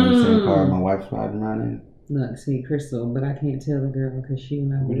riding around the same car my wife's riding around in. Look, see, Crystal, but I can't tell the girl because she will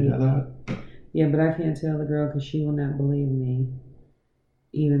not believe me. Yeah, but I can't tell the girl because she will not believe me,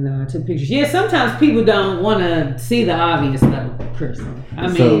 even though I took pictures. Yeah, sometimes people don't want to see the obvious, though, Crystal.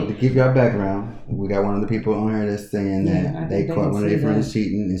 So, to give y'all background, we got one of the people on here that's saying that they caught one of their friends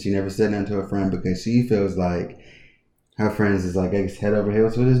cheating, and she never said nothing to her friend because she feels like her friends is like head over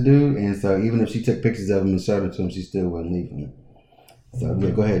heels for this dude, and so even if she took pictures of him and showed them to him, she still wouldn't leave him. So, yeah,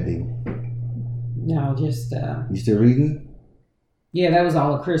 go ahead, Dee. No, just... You still reading? Yeah, that was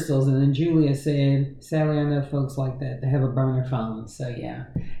all of Crystal's. And then Julia said, sadly, I know folks like that. They have a burner phone. So, yeah.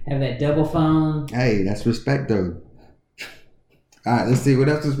 Have that double phone. Hey, that's respect, though. All right, let's see. What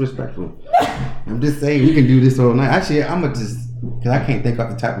else is respectful? I'm just saying we can do this all night. Actually, I'm gonna just because I can't think off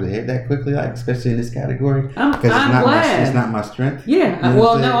the top of the head that quickly, like especially in this category. I'm glad it's not my strength. Yeah. You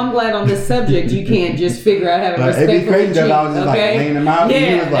know I'm glad on this subject you can't just figure out how to respectfully it'd be crazy that I was just like laying them out. Yeah,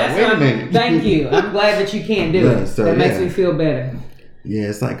 and you was like, wait a minute. Thank you. I'm glad that you can't do it. So, that makes me feel better. Yeah,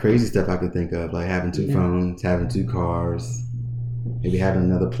 it's like crazy stuff I could think of, like having 2 phones, having 2 cars, maybe having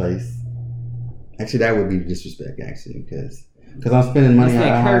another place. Actually, that would be disrespect. Actually, because I'm spending money on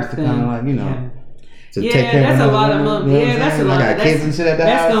the house to kind of like to take care that's of a lot of money. Yeah, that's a lot. I got kids and shit at the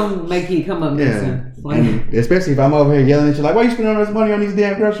house. That's gonna make you come up missing. And especially if I'm over here yelling at you like, why are you spending all this money on these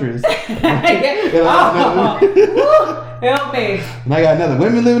damn groceries? Help me. And I got another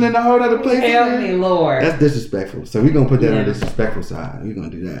women living in a whole other place. Help me, Lord. That's disrespectful. So we're gonna put that on the disrespectful side. We're gonna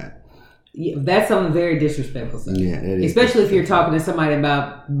do that. Yeah, that's on the very disrespectful side. Yeah, it is. Especially if you're talking to somebody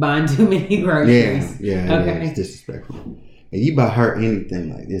about buying too many groceries. Yeah, okay. It's disrespectful. And you buy her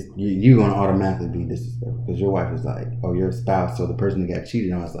anything like this, you're gonna automatically be disrespectful because your wife is like, oh, your spouse, so the person that got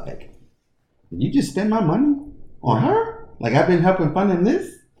cheated on is like, you just spend my money on her? Like I've been helping funding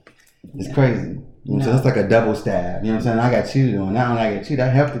this? It's crazy. You know, so it's like a double stab. You know what I'm saying? I got cheated on. Not only I got cheated, I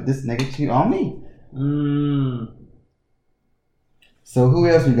helped this nigga cheat on me. So who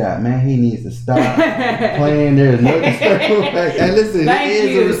else we got? Man, he needs to stop playing. There's no disrespectful way. And listen, thank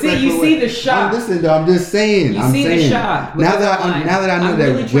you. See the shock. Listen, though, I'm just saying. The shock. Now that I know that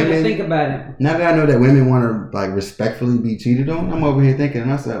really women think about it. Now that I know that women want to like respectfully be cheated on, I'm over here thinking to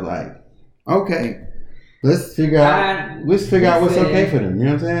myself like, okay, let's figure out what's okay for them. You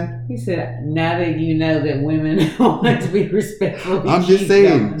know what I'm saying? He said, now that you know that women want to be respectful. I'm just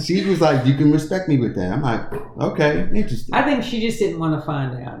saying. She was like, you can respect me with that. I'm like, okay, interesting. I think she just didn't want to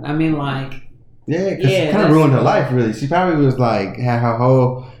find out. I mean, like. Yeah, because she kind of ruined her life, really. She probably was like, had her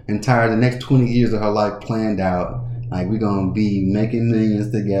whole the next 20 years of her life planned out. Like, we're going to be making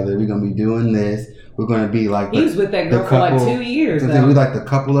millions together. We're going to be doing this. We're going to be like he was with that girl for like 2 years. We're like the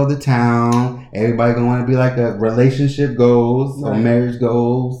couple of the town. Everybody going to want to be like a relationship goals or marriage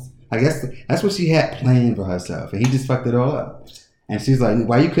goals. I guess that's what she had planned for herself. And he just fucked it all up. And she's like,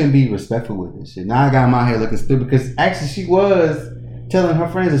 why you couldn't be respectful with this shit? Now I got my hair looking stupid. Because actually she was telling her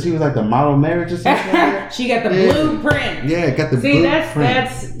friends that she was like the model marriage or something like that. She got the blueprint. Yeah, got the blueprint.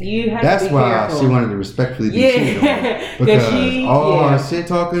 That's you have that's to be why careful. She wanted to respectfully be cheated on. Because all her shit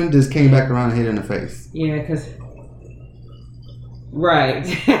talking just came back around and hit her in the face. Yeah, because... Right.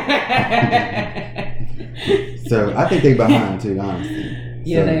 So, I think they behind too, honestly.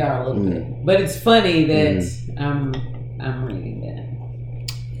 Yeah, so, they are a little bit. But it's funny that I'm reading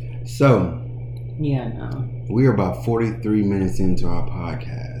that. So... Yeah, no. We are about 43 minutes into our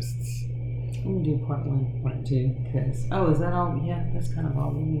podcasts. We'll do part 1, part 2, because... is that all? Yeah, that's kind of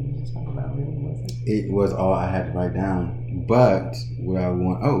all we needed to talk about, really, wasn't it? It was all I had to write down. But what I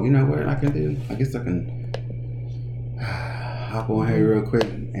want... Oh, you know what I can do? I guess I can hop on here real quick.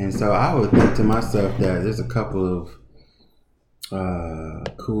 And so I would think to myself that there's a couple of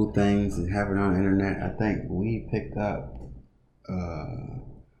cool things that happen on the internet. I think we picked up...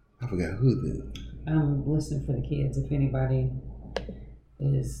 I forgot who did. I'm listening for the kids. If anybody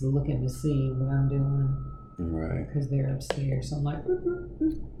is looking to see what I'm doing, right? Because they're upstairs, so I'm like,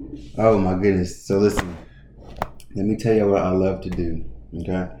 oh my goodness! So listen, let me tell you what I love to do.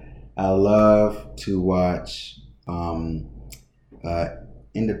 Okay, I love to watch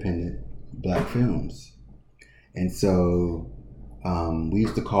independent black films, and so we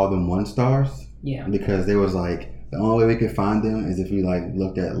used to call them 1-stars. Yeah, because they was like. The only way we could find them is if we like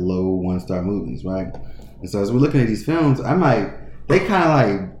looked at low 1-star movies, right? And so as we're looking at these films, I'm like, they kind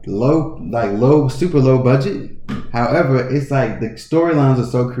of low, super low budget. However, it's like the storylines are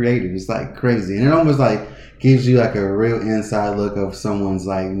so creative. It's like crazy. And it almost like gives you like a real inside look of someone's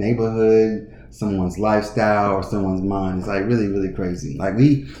like neighborhood, someone's lifestyle, or someone's mind. It's like really, really crazy. Like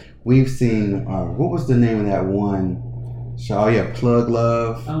we've seen, what was the name of that one? Oh yeah, Plug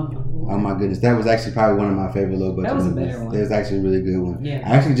Love. Oh my goodness, that was actually probably one of my favorite low budget movies. That was a better one. It was actually a really good one. Yeah.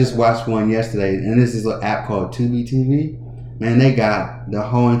 I actually just watched one yesterday, and this is an app called Tubi TV. Man, they got the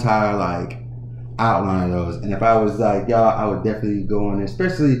whole entire like outline of those. And if I was like y'all, I would definitely go on there,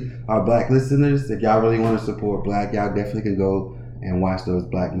 especially our black listeners. If y'all really want to support black, y'all definitely can go and watch those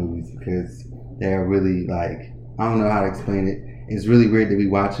black movies because they're really like, I don't know how to explain it. It's really weird to be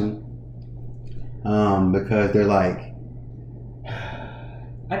watching because they're like.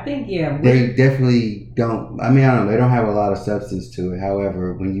 I think, they definitely don't. I mean, I don't know. They don't have a lot of substance to it.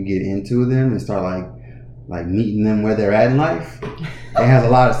 However, when you get into them and start like meeting them where they're at in life, it has a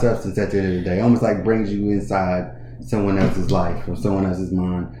lot of substance at the end of the day. Almost like brings you inside someone else's life or someone else's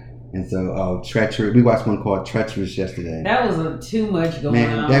mind. And so, Treacherous. We watched one called Treacherous yesterday. That was too much going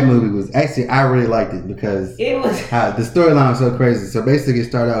on. That movie was actually, I really liked it because it was the storyline was so crazy. So basically, it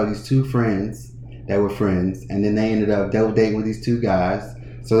started out with these two friends that were friends, and then they ended up double dating with these two guys.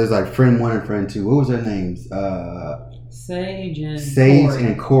 So there's like friend one and friend two. What was their names? Sage Corey.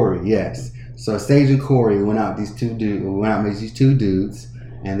 And Corey. Yes. So Sage and Corey went out with these two dudes,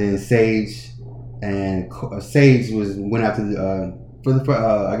 and then Sage went out to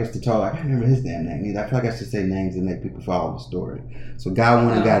I guess the tall. I can't remember his damn name either. I feel like I should say names and make people follow the story. So guy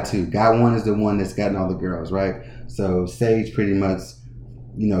one and guy two. Guy one is the one that's gotten all the girls, right? So Sage pretty much,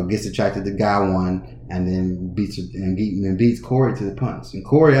 gets attracted to guy one and then beats Corey to the punch. And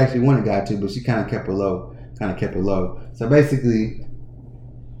Corey actually wanted guy two, but she kind of kept her low. So basically,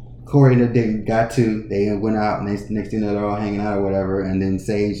 Corey ended up dating guy two. They went out, and next thing they're all hanging out or whatever. And then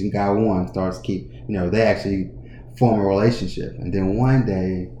Sage and guy one they actually form a relationship. And then one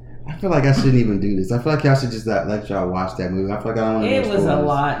day, I feel like I shouldn't even do this. I feel like y'all should just let y'all watch that movie. I feel like I don't want to. It was a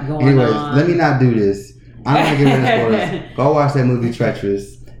lot going on. Let me not do this. I'm not gonna get rid of spoilers. Go watch that movie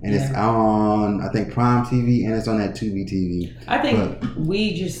Treacherous. And it's on, I think, Prime TV, and it's on that Tubi TV. I think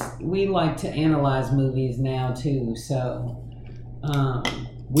we like to analyze movies now too, so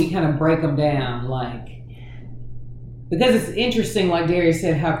we kind of break them down, because it's interesting, like Darius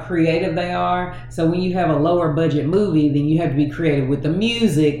said, how creative they are. So when you have a lower budget movie, then you have to be creative with the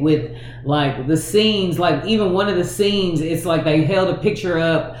music, with the scenes. Like even one of the scenes, it's like they held a picture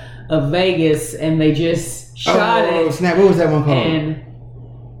up of Vegas and they just shot it. Oh snap! What was that one called? And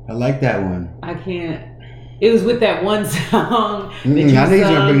I like that one. I can't. It was with that one song. I need you to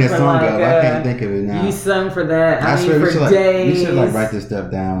bring that song up. I can't think of it now. You sung for that. I swear, for days. You should write this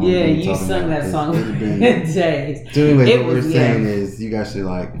stuff down. Yeah, you sung that song for days. So anyway, what we're saying is you guys should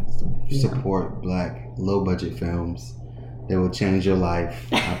support black low budget films. They will change your life.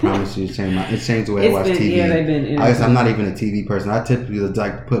 I promise you, it changed the way I watch TV. Yeah, they've been. I guess I'm not even a TV person. I typically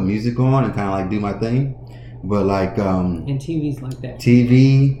like to put music on and kind of do my thing. But and TV's like that.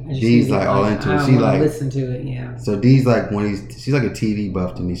 Dee's all into it. She listen to it, yeah. So Dee's she's like a TV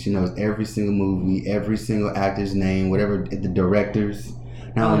buff to me. She knows every single movie, every single actor's name, whatever the directors.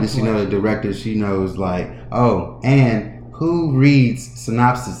 Not only does she know the directors, she knows and who reads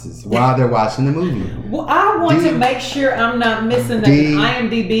synopsises while they're watching the movie. Well, I want to make sure I'm not missing that.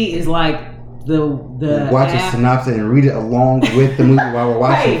 IMDb is the watch a synopsis and read it along with the movie while we're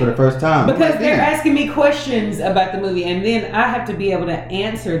watching it for the first time. Because they're asking me questions about the movie, and then I have to be able to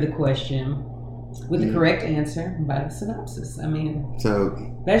answer the question with the correct answer by the synopsis. I mean, so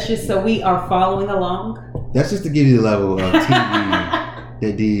that's just so we are following along. That's just to give you the level of TV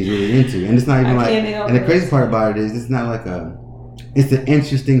that Dee is really into, and it's not even and the crazy part about it is it's not it's an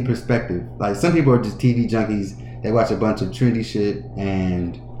interesting perspective. Like some people are just TV junkies. They watch a bunch of trendy shit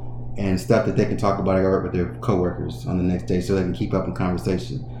and stuff that they can talk about with their coworkers on the next day so they can keep up in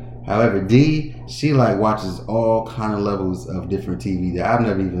conversation. However, Dee, she watches all kind of levels of different TV that I've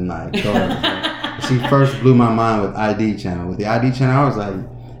never even thought of. She first blew my mind with ID Channel. With the ID Channel, I was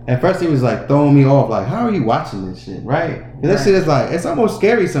at first it was throwing me off. How are you watching this shit, right? Because that shit is it's almost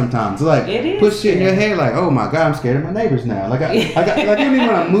scary sometimes. It's put shit in your head oh my God, I'm scared of my neighbors now. You don't even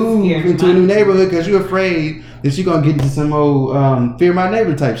want to move into a new neighborhood because you're afraid that you're gonna get into some old fear my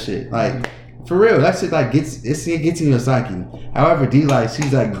neighbor type shit. For real, that shit gets in your psyche. However, Dee she's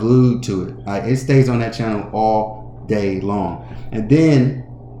glued to it. It stays on that channel all day long. And then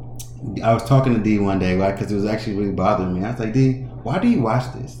I was talking to Dee one day, because it was actually really bothering me. I was like, Dee, why do you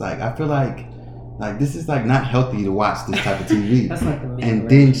watch this? I feel like this is not healthy to watch this type of TV. That's the main And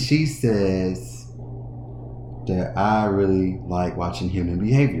then she says that I really like watching human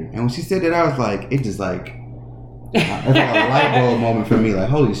behavior. And when she said that, I was it just it's a light bulb moment for me.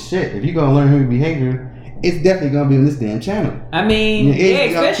 Holy shit! If you're gonna learn human behavior, it's definitely gonna be on this damn channel. I mean,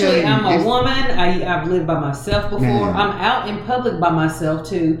 especially I'm a woman. I've lived by myself before. Man. I'm out in public by myself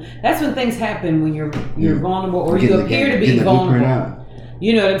too. That's when things happen when you're vulnerable or you appear to be vulnerable.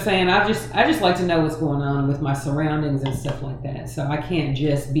 You know what I'm saying? I just like to know what's going on with my surroundings and stuff like that. So I can't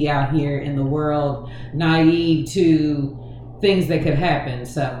just be out here in the world naive to things that could happen.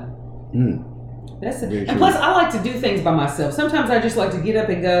 So. That's it. And plus, I like to do things by myself. Sometimes I just like to get up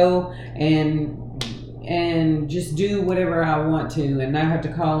and go and just do whatever I want to and not have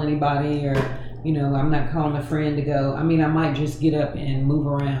to call anybody or, I'm not calling a friend to go. I mean, I might just get up and move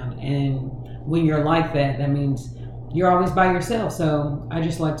around. And when you're like that, that means you're always by yourself. So I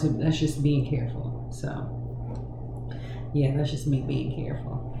just that's just being careful. So, yeah, that's just me being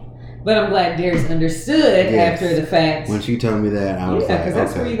careful. But I'm glad Darius understood Yes. after the fact. When she told me that, I was like, because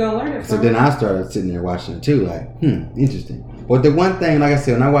that's where you're going to learn it from. So then I started sitting there watching it too, like, interesting. But the one thing, like I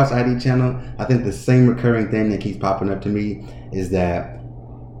said, when I watch ID channel, I think the same recurring thing that keeps popping up to me is that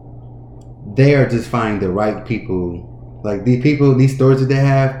they are just finding the right people. Like these stories that they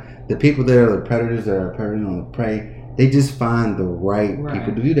have, the people that are the predators that are preying on the prey, they just find the right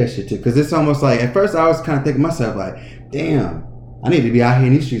people to do that shit too. Because it's almost like, at first I was kind of thinking to myself, like, damn, I need to be out here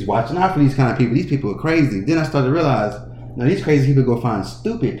in these streets watching out for these kind of people. These people are crazy. Then I started to realize, these crazy people go find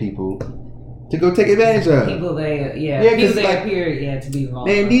stupid people to go take advantage of. People they appear to be wrong.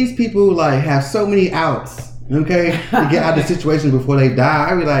 Man, these people like have so many outs, okay, to get out of the situation before they die.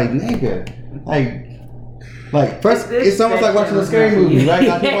 I be like, nigga, like first, it's almost like watching a scary movie, right?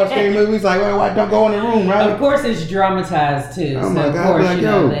 Like you watch scary movies, like, well, why don't go in the room, right? Of course, it's dramatized too. Oh so my of God, course, like,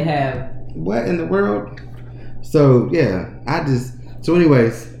 they have. What in the world? So yeah, so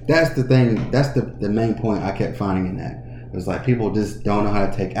anyways, that's the thing. That's the main point I kept finding in that. It was like people just don't know how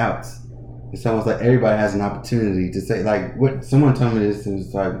to take outs. It's almost like everybody has an opportunity to say, like, what someone told me this, it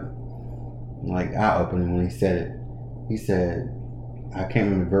was like eye-opening when he said it. He said, I can't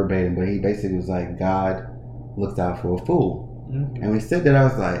remember verbatim, but he basically was like, God looks out for a fool. Mm-hmm. And when he said that, I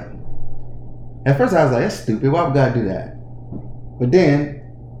was like, at first I was like, that's stupid. Why would God do that? But then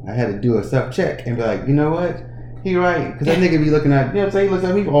I had to do a self-check and be like, you know what? He right. Because that nigga be looking at, you know what I'm saying? He looks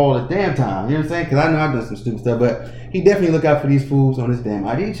at me all the damn time. You know what I'm saying? Because I know I've done some stupid stuff, but he definitely look out for these fools on this damn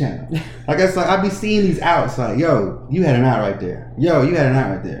ID channel. Like, it's like, I be seeing these outs like, yo, you had an out right there. Yo, you had an out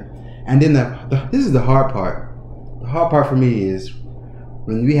right there. And then this is the hard part. The hard part for me is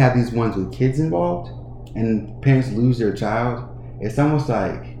when we have these ones with kids involved and parents lose their child, it's almost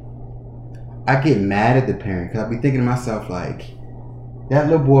like I get mad at the parent because I be thinking to myself, like, that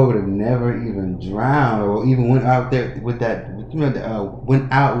little boy would have never even drowned or even went out there with that, went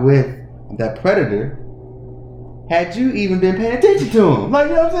out with that predator had you even been paying attention to him. Like,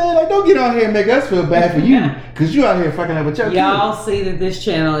 you know what I'm saying? Like, don't get on here and make us feel bad for you because you out here fucking up with your Y'all see that this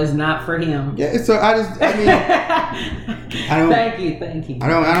channel is not for him. Yeah, so I don't. Thank you. I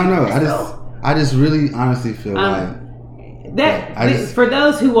don't know. I just really honestly feel like for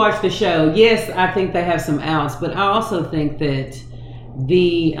those who watch the show, yes, I think they have some outs, but I also think that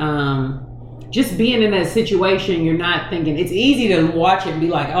the just being in that situation, you're not thinking. It's easy to watch it and be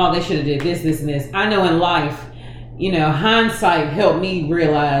like, oh, they should have did this, this, and this. I know in life, hindsight helped me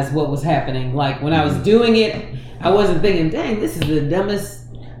realize what was happening. Like when I was doing it, I wasn't thinking, dang, this is the dumbest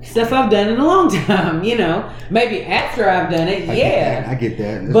stuff I've done in a long time. Maybe after I've done it, I get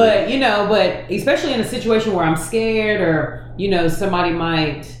that. But but especially in a situation where I'm scared or somebody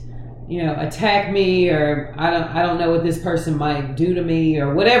might attack me, or I don't know what this person might do to me,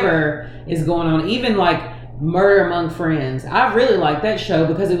 or whatever is going on. Even like Murder Among Friends, I really like that show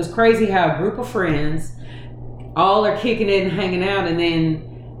because it was crazy how a group of friends all are kicking it and hanging out, and then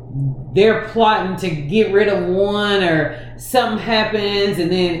they're plotting to get rid of one, or something happens,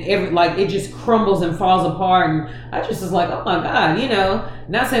 and then it just crumbles and falls apart. And I just was like, oh my God,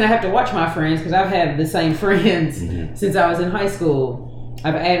 not saying I have to watch my friends because I've had the same friends since I was in high school.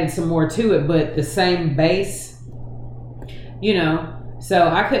 I've added some more to it, but the same base, so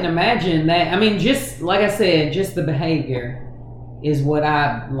I couldn't imagine that. I mean, just like I said, just the behavior is what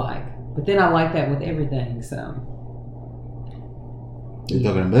I like. But then I like that with everything, so.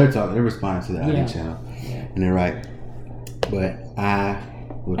 They're responding to the ID channel, and they're right. But I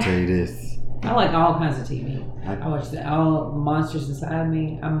will tell you this. I like all kinds of TV. I watch all Monsters Inside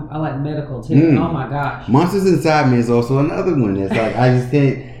Me. I like medical too. Oh my gosh. Monsters Inside Me is also another one that's like, I just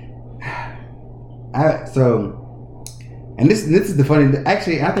can't. And this is the funny.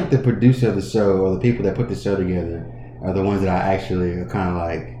 Actually, I think the producer of the show, or the people that put the show together, are the ones that I actually are kind of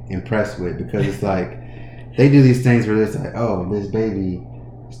like impressed with, because it's like they do these things where it's like, oh, this baby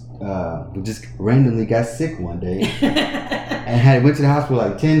just randomly got sick one day and went to the hospital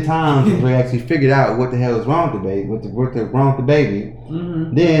like 10 times before they actually figured out what the hell was wrong with the baby, what's wrong with the baby.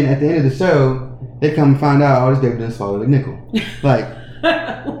 Mm-hmm. Then at the end of the show, they come and find out, oh, this baby didn't swallow a nickel. Like,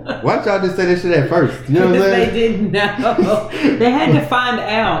 why don't y'all just say this shit at first? You know what I'm saying? They didn't know. They had to find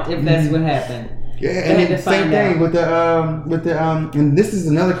out if that's what happened. Yeah, and then the same thing with the and this is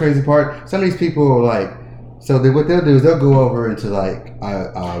another crazy part. Some of these people are like, what they'll do is they'll go over into like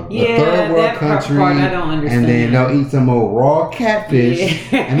a third world country, I don't understand. And then they'll eat some old raw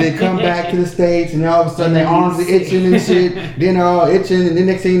catfish, and then come back to the States, and then all of a sudden their arms are itching and shit. Then they're all itching, and then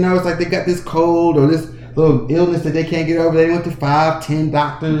next thing you know, it's like they got this cold or this little illness that they can't get over. They went to 5-10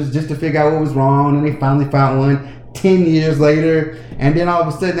 doctors just to figure out what was wrong, and they finally found one 10 years later. And then all of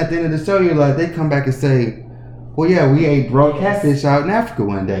a sudden at the end of the show, you're like, they come back and say, well, yeah, we ate raw catfish out in Africa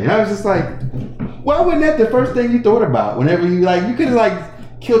one day. And I was just like, why wasn't that the first thing you thought about? Whenever you could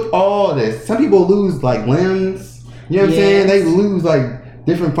have killed all this. Some people lose limbs. You know what I'm saying? They lose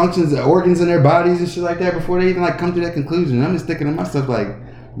different functions, organs in their bodies and shit like that before they even come to that conclusion. And I'm just thinking to myself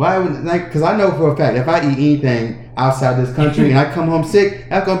why would because I know for a fact if I eat anything outside this country and I come home sick,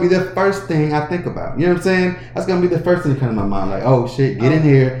 that's gonna be the first thing I think about. You know what I'm saying? That's gonna be the first thing that comes to my mind. Oh shit, get in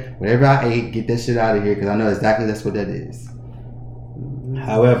here. Whatever I ate, get that shit out of here because I know exactly that's what that is.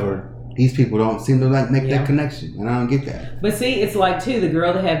 However, these people don't seem to make that connection, and I don't get that. But see, it's too the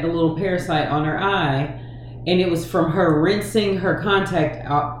girl that had the little parasite on her eye, and it was from her rinsing her contact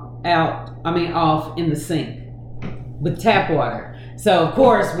off in the sink with tap water. So of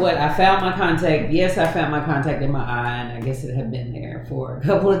course, I found my contact. Yes, I found my contact in my eye, and I guess it had been there for a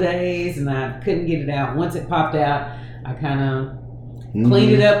couple of days, and I couldn't get it out. Once it popped out, I kind of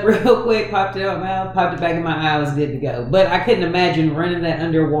cleaned it up real quick, popped it out my mouth, popped it back in my eye, I was good to go. But I couldn't imagine running that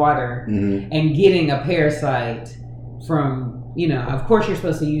underwater and getting a parasite from, of course you're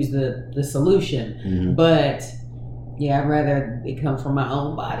supposed to use the solution, but yeah, I'd rather it come from my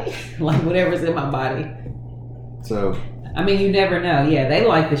own body, whatever's in my body. So, I mean, you never know. Yeah, they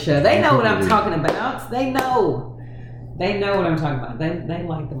like the show. They know what I'm talking about. They know what I'm talking about. They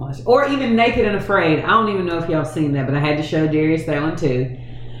like the monster. Or even Naked and Afraid. I don't even know if y'all seen that, but I had to show Darius that one too.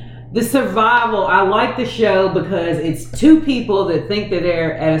 The survival, I like the show because it's two people that think that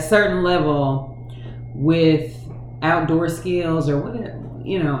they're at a certain level with outdoor skills or whatever.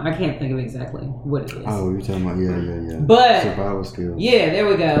 I can't think of exactly what it is. Oh, you're talking about, yeah. But survival skills. Yeah, there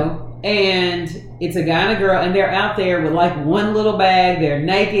we go. And it's a guy and a girl, and they're out there with one little bag. They're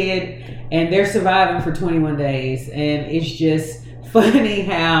naked, and they're surviving for 21 days. And it's just funny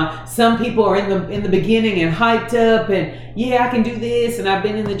how some people are in the beginning and hyped up, and I can do this, and I've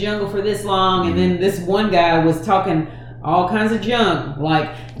been in the jungle for this long. And then this one guy was talking all kinds of junk.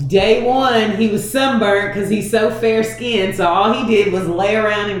 Day one, he was sunburnt because he's so fair skinned. So all he did was lay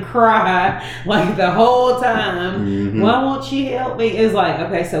around and cry the whole time. Why won't she help me? It was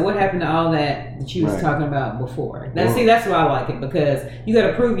okay, so what happened to all that she was talking about before? That's why I like it, because you got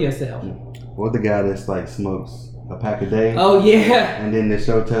to prove yourself. Or the guy that's smokes a pack a day. Oh yeah. And then the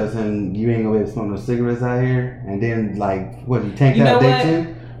show tells him you ain't gonna be able to smoke no cigarettes out here. And then you tanked out day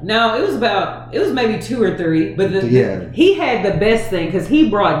two? No, it was maybe 2 or 3, but he had the best thing because he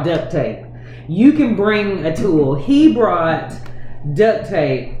brought duct tape. You can bring a tool. He brought duct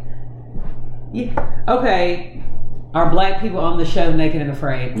tape. Yeah. Okay, are black people on the show Naked and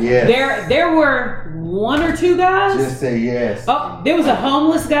Afraid? Yes. There were 1 or 2 guys. Just say yes. Oh, there was a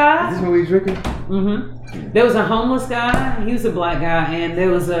homeless guy. Is this what we drinking? There was a homeless guy. He was a black guy, and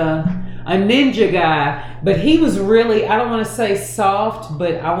there was a ninja guy, but he was really, I don't want to say soft,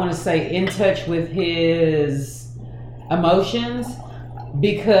 but I want to say in touch with his emotions,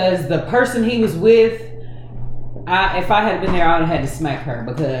 because the person he was with, if I had been there, I would have had to smack her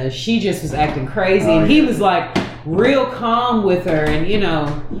because she just was acting crazy, and he was real calm with her, and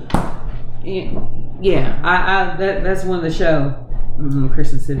that's one of the show.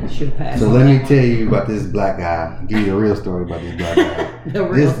 Kristen said should have passed. So let me tell you about this black guy. Give you the real story about this black guy.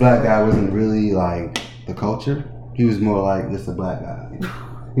 This black guy wasn't really the culture. He was more just a black guy.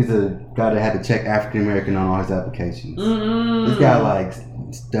 He's a guy that had to check African American on all his applications. This guy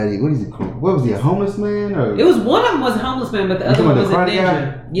studied. What is he called? What was he, a homeless man? Or it was one of them was a homeless man, but the other one was a ninja.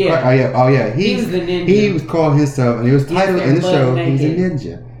 Guy? Yeah. Oh yeah. He was the ninja. He was called himself, and it was titled in the show. He's a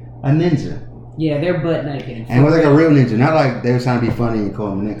ninja. A ninja. Yeah, they're butt naked. And it was a real ninja. Not they were trying to be funny and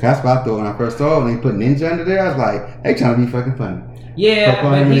call him a ninja. That's what I thought when I first saw it. When they put ninja under there, I was they trying to be fucking funny. Yeah,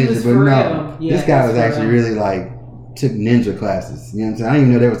 but he was for real. Yeah, this guy was actually really took ninja classes. You know what I'm saying? I didn't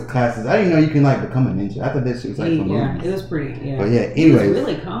even know there was classes. I didn't even know you can become a ninja. I thought that shit was from movies. Yeah, it was pretty. Yeah. But yeah, he was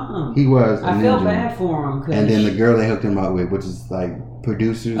really calm. He was. I felt bad for him. And then the girl they hooked him up with, which is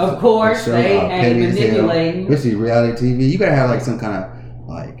producers. Of course, they manipulating. This is reality TV. You gotta have some kind of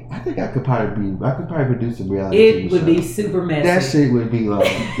I think I could probably produce a reality TV show. It would be super messy. That shit would be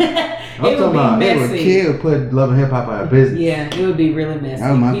I'm talking about messy. It would kill, put Love and Hip Hop out of business. Yeah, it would be really messy.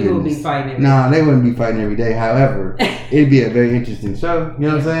 Oh my People goodness. would be fighting every day. No, they wouldn't be fighting every day. However, it'd be a very interesting show. You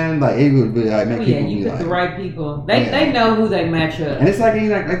know what I'm saying? It would be make people you pick the right people. They know who they match up. And it's the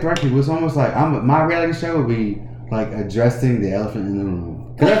right people. It's almost my reality show would be addressing the elephant in the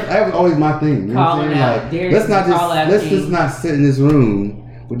room. Because that was always my thing. You know what I'm saying? Let's just not sit in this room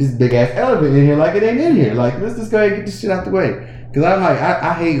with this big ass elephant in here it ain't in here. Let's just go ahead and get this shit out the way. Because I'm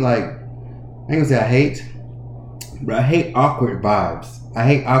I hate I ain't gonna say I hate, but I hate awkward vibes. I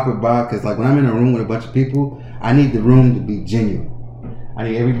hate awkward vibes because when I'm in a room with a bunch of people, I need the room to be genuine. I I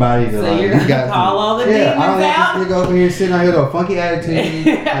need everybody to So you're gonna call all the demons I don't out? want this nigga over here sitting out here with a funky attitude.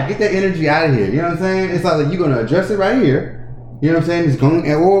 Like, get that energy out of here. You know what I'm saying? It's like you're gonna address it right here. You know what I'm saying? It's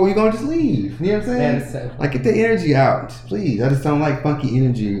going, or you're gonna just leave. You know what I'm saying? That is so funny. Like, get the energy out, please. I just don't like funky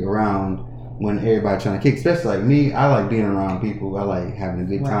energy around when everybody trying to kick. Especially like me, I like being around people. I like having a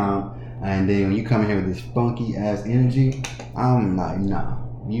good time. And then when you come in here with this funky ass energy, I'm like, nah.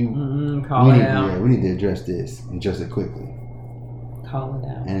 Call it out. Yeah, we need to address this and address it quickly. Call it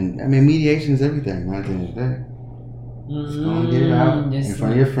out. And I mean, mediation is everything, right? At the end of the day. Just go and get it out in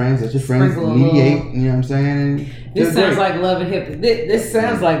front of your friends. Let your friends mediate. You know what I'm saying? This sounds like love and hip. This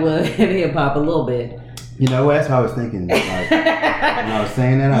sounds like love and hip hop a little bit. You know, that's what I was thinking. Like, when I was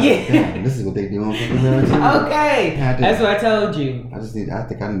saying that, I was like, damn, this is what they do on fucking military. Okay, that's what I told you. I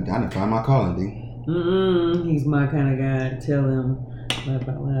think I need to find my calling, D. He's my kind of guy. Tell him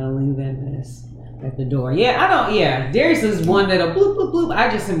I'll leave this at the door. Darius is one that'll bloop, bloop, bloop. I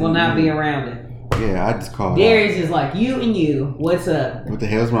just will not be around it. Yeah, I just call Darius is like, you and you, what's up? What the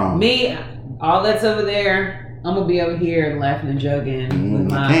hell's wrong? Me, all that's over there, I'm going to be over here laughing and joking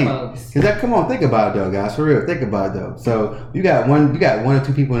with my folks. Cause come on, think about it though, guys. For real, think about it though. So you got one or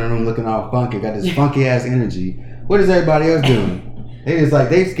two people in the room looking all funky, got this funky ass energy. What is everybody else doing?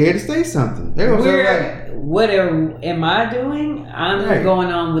 They scared to say something. Whatever am I doing? I'm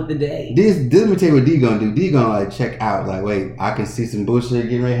going on with the day. This let me tell you what D gonna do. D gonna like check out. Like, wait, I can see some bullshit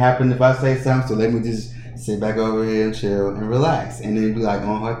getting ready to happen if I say something. So let me just sit back over here and chill and relax, and then be like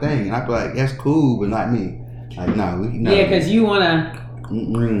on her thing. And I be like, that's cool, but not me. Like, no. Yeah, because you wanna.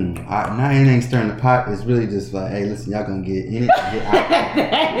 Not anything stirring the pot. It's really just like, hey, listen, y'all gonna get in it and get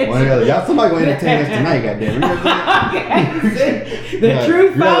out. One or the other. Y'all, somebody gonna entertain us tonight, goddamn. You know what I'm saying? The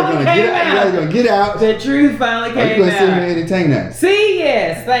truth finally came out. Y'all gonna get out. The truth finally came out. You gonna sit here and entertain us? See,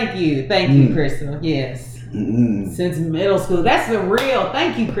 yes, thank you, Crystal. Yes, since middle school, that's the real.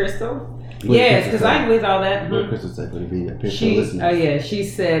 Thank you, Crystal. Yes, because I ain't with all that. What Crystal said for the video? She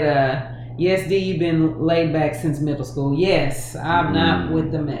said. Yes, D, you've been laid back since middle school. Yes, I'm not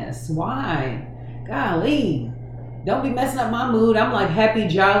with the mess. Why? Golly. Don't be messing up my mood. I'm like happy,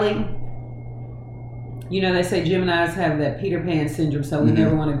 jolly. You know, they say Geminis have that Peter Pan syndrome, so we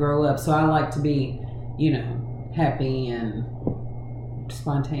never want to grow up. So I like to be, happy and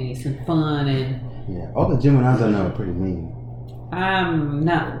spontaneous and fun. And all the Geminis I know are pretty mean. I'm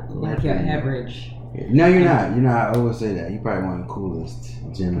not like your average. No, you're not. I always say that. You're probably one of the coolest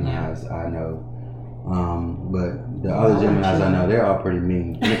Geminis I know. But the other Geminis I know, they're all pretty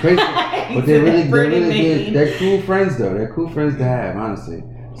mean. And they're crazy, but they're really good. They're cool friends, though. They're cool friends to have, honestly.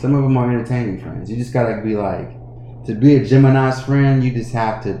 Some of them are entertaining friends. You just gotta be like, to be a Gemini's friend, you just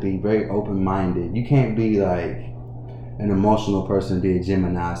have to be very open-minded. You can't be like an emotional person to be a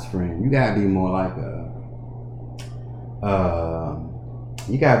Gemini's friend. You gotta be more like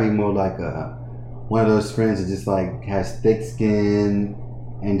one of those friends that just like has thick skin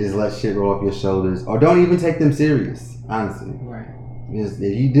and just let shit roll off your shoulders, or don't even take them serious, honestly. Right. Because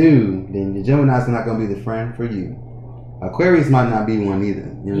if you do, then the Gemini's not gonna be the friend for you. Aquarius might not be one either.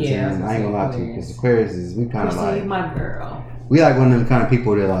 You know what I'm saying? I ain't gonna lie to you, because Aquarius is, we kind of like my girl. We like one of them kind of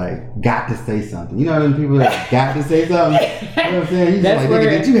people that like got to say something. You know them people that got to say something? You know what I'm saying? You just like, nigga,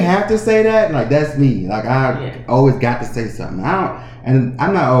 did you have to say that? Like, that's me. Like, I always got to say something.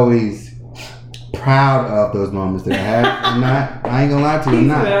 I'm not always proud of those moments that I have. I ain't gonna lie to you, I'm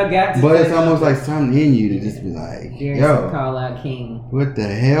not. But it's almost like something in you to just be like, yo, call out King. What the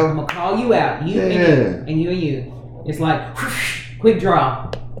hell? I'm gonna call you out. You and you. It's like quick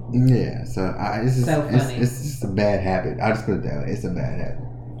draw. Yeah, so it's funny. It's just a bad habit. I just put it that way. It's a bad habit.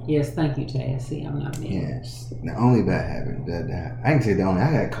 Yes, thank you, Chad. See, I'm not me. Yeah, it's the only bad habit that I can say the only.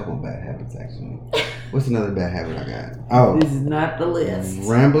 I got a couple bad habits actually. What's another bad habit I got? Oh, this is not the list.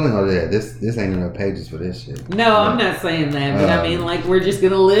 Rambling? Oh yeah, this ain't enough pages for this shit. No, I'm not saying that, but I mean, like, we're just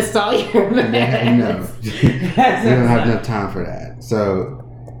gonna list all your bad. No, we don't have enough time for that. So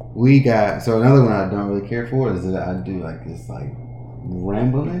another one I don't really care for is that I do like this like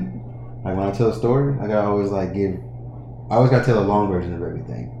rambling. Like when I tell a story, I always gotta tell a long version of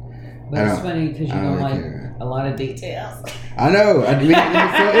everything. But it's funny because you don't like a lot of details. I know. So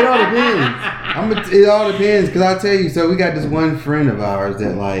it all depends. It all depends because I'll tell you. So we got this one friend of ours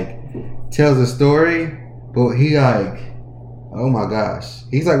that like tells a story, but he like, oh my gosh,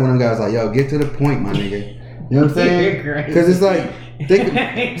 he's like one of them guys like, yo, get to the point, my nigga. You know what I'm saying? Because it's like.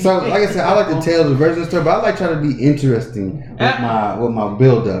 So like I said, I like to tell the version of the story, but I like trying to be interesting with my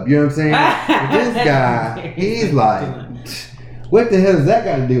build up. You know what I'm saying? But this guy, he's like, what the hell does that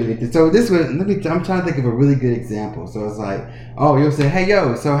got to do with it? So this was, I'm trying to think of a really good example. So it's like, oh, you'll say, hey,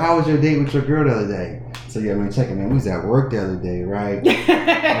 yo, so how was your date with your girl the other day? So yeah, man, check it, man. We was at work the other day, right?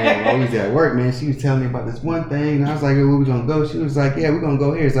 And while we was at work, man, she was telling me about this one thing. And I was like, where we gonna go? She was like, yeah, we're gonna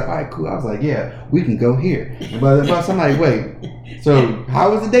go here. It's like, all right, cool. I was like, yeah, we can go here. But I'm like, wait, so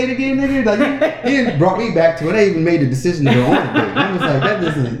how was the date again, nigga? Like, he brought me back to it. They even made the decision to go on the date. I was like, that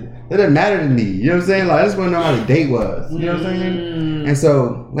doesn't matter to me. You know what I'm saying? Like, I just want to know how the date was. You know what I'm saying? And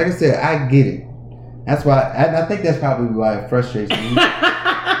so, like I said, I get it. That's why, I think that's probably why it frustrates me.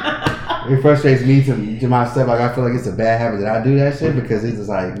 It frustrates me to myself. Like, I feel like it's a bad habit that I do that shit because it's just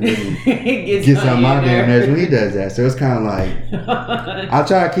like really gets on my damn nerves when he does that. So it's kind of like, I'll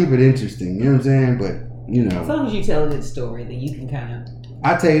try to keep it interesting. You know what I'm saying? But, you know. As long as you tell a good story, then you can kind of.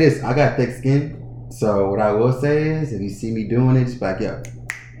 I'll tell you this. I got thick skin. So what I will say is, if you see me doing it, just be like, yo,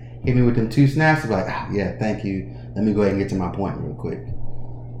 hit me with them 2 snaps. Be like, yeah, thank you. Let me go ahead and get to my point real quick.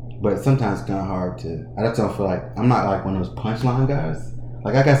 But sometimes it's kind of hard to. I just don't feel like I'm not like one of those punchline guys.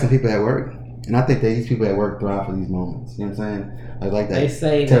 Like I got some people at work, and I think that these people at work thrive for these moments. You know what I'm saying? Like that. They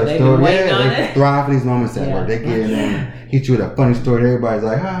say tell that a story. they thrive for these moments at work. They get in there and hit you with a funny story. Everybody's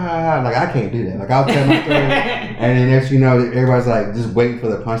like, ha ha ha. Like I can't do that. Like I'll tell my story, and then next you know, everybody's like just waiting for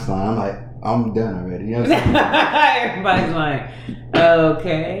the punchline. I'm like, I'm done already. You know what I'm saying? Everybody's like,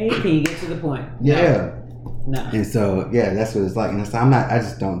 okay, can you get to the point? Yeah. No. And so yeah, that's what it's like. And so I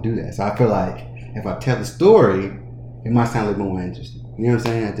just don't do that. So I feel like if I tell the story, it might sound a little more interesting. You know what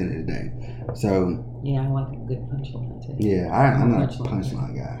I'm saying? At the end of the day. So yeah, I like a good punchline too. Yeah, I'm not a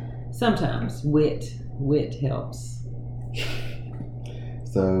punchline guy. Sometimes wit helps.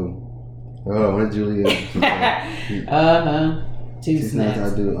 So, what Julia? 2 snaps.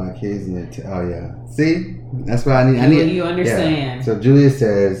 I do it with my kids, and oh yeah. See, that's what I need. You understand? Yeah. So Julia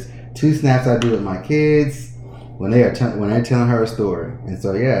says 2 snaps I do with my kids when they're telling her a story, and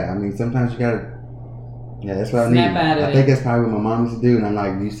so yeah, I mean sometimes you gotta. Yeah, that's what Snap I need. out of I think that's probably what my mom used to do, and I'm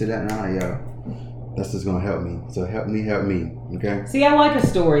like used to that, and I'm like, yo, that's just gonna help me. So help me, okay? See, I like a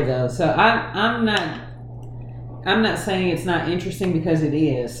story though, so I'm not saying it's not interesting because it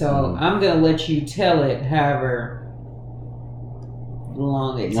is. So I'm gonna let you tell it, however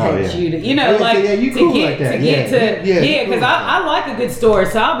long it takes you to, you know, because I like a good story,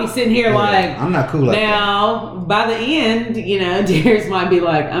 so I'll be sitting here like, I'm not cool like now, that. By the end, you know, Darius might be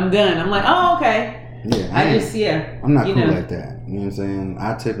like, I'm done. I'm like, oh, okay. Yeah, I'm not cool like that. You know what I'm saying?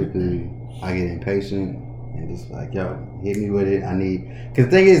 I get impatient and just like, yo, hit me with it. Because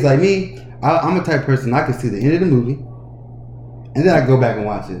the thing is, like me, I'm a type of person, I can see the end of the movie and then I go back and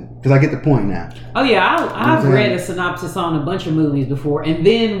watch it because I get the point now. Oh yeah, I've read a synopsis on a bunch of movies before and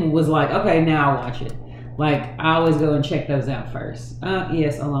then was like, okay, now I'll watch it. Like I always go and check those out first.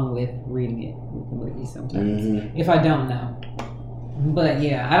 Yes, along with reading it with the movie sometimes if I don't know. But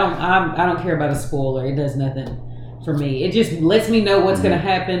yeah, I don't care about a spoiler. It does nothing for me. It just lets me know what's going to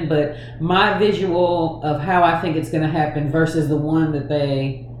happen. But my visual of how I think it's going to happen versus the one that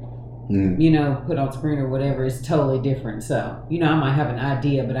they, you know, put on screen or whatever is totally different. So you know, I might have an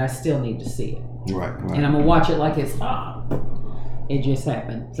idea, but I still need to see it. Right. And I'm gonna watch it like it's it just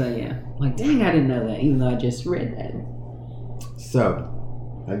happened. So yeah, like dang, I didn't know that, even though I just read that.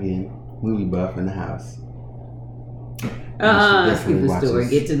 So again, movie buff in the house. Skip the story,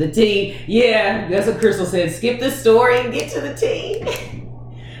 get to the tea. Yeah, that's what Crystal said. Skip the story and get to the tea.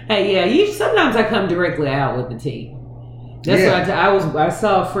 Hey, yeah, sometimes I come directly out with the tea. That's what I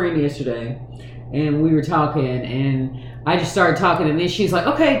saw a friend yesterday, and we were talking, and I just started talking, and then she's like,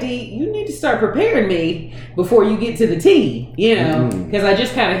 "Okay, Dee, you need to start preparing me before you get to the tea," you know, because I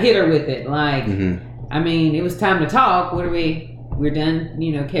just kind of hit her with it, like, I mean, it was time to talk. We're done,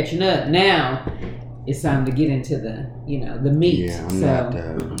 you know, catching up now. It's time to get into the, you know, the meat. Yeah, I'm not.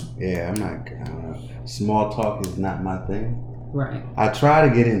 I don't know. Small talk is not my thing. Right. I try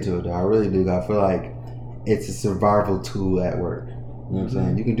to get into it though. I really do. I feel like it's a survival tool at work. You know what I'm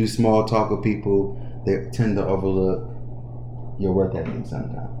saying? You can do small talk with people that tend to overlook your work ethic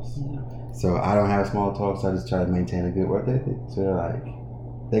sometimes. Yeah. So I don't have small talks. I just try to maintain a good work ethic. So they're like,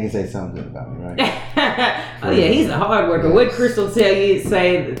 they can say something good about me, right? Oh yeah, he's a hard worker. Yes. What did Crystal say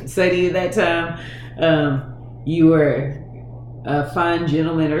to you that time? You were a fine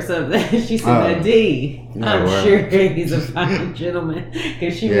gentleman or something. She said, D. I'm sure he's a fine gentleman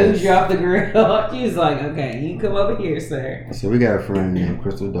because she moves you off the grill. She's like, okay, you come over here, sir. So we got a friend named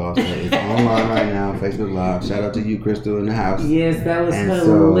Crystal Dawson. It's online right now, Facebook Live. Shout out to you, Crystal, in the house. Yes, that was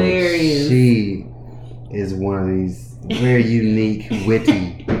hilarious. So she is one of these very unique,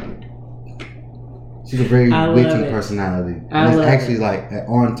 witty. She's a very witty personality. And it's actually like an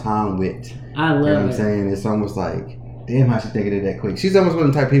on-time wit. I love it. You know what I'm saying? It's almost like damn, how she think of it that quick. She's almost one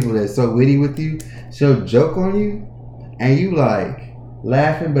of the type of people that's so witty with you. She'll joke on you, and you like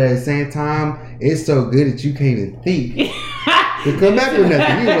laughing, but at the same time, it's so good that you can't even think to come back with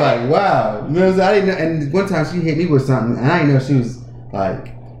nothing. You like, wow. You know what I'm saying? I didn't know. And one time she hit me with something, and I didn't know she was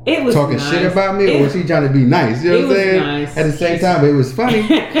like talking nice. shit about me, or was she trying to be nice? You know what I'm saying? Nice. At the same time, but it was funny.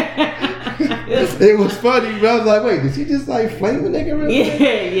 It was funny, but I was like, wait, did she just like flame a nigga real quick?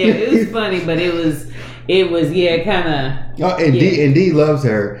 Yeah, it was funny, but it was kind of. Oh, and D loves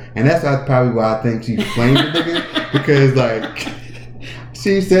her, and that's probably why I think she flamed the nigga, because like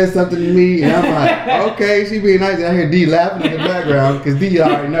she said something to me, and I'm like, okay, she being nice, and I hear D laughing in the background, because D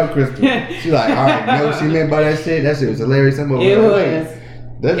already know Crystal. She like, all right, know what she meant by that shit? That shit was hilarious. I'm over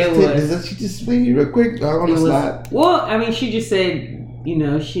Does she just swing you real quick on the slide? Well, I mean, she just said, you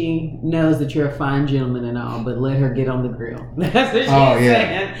know, she knows that you're a fine gentleman and all, but let her get on the grill. That's what she was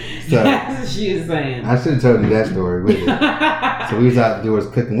saying. So, that's what she was saying. I should have told you that story with it. So we was out doors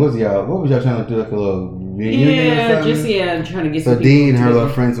cooking. What was y'all trying to do, like a little reunion or something? I'm trying to get so some Dee and her little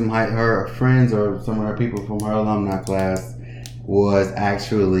friends from her friends or some of her people from her alumni class was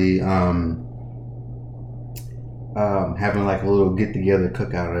actually having like a little get together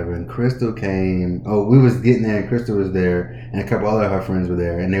cookout or whatever, and Crystal came. Oh, we was getting there, and Crystal was there, and a couple other of her friends were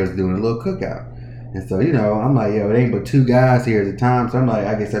there, and they was doing a little cookout. And so, you know, I'm like, yo, it ain't but 2 guys here at the time, so I'm like,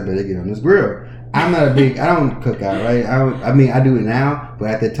 I guess I better get on this grill. I'm not I don't cook out, right? I mean, I do it now, but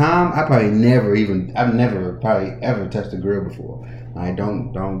at the time, I've never probably ever touched a grill before. I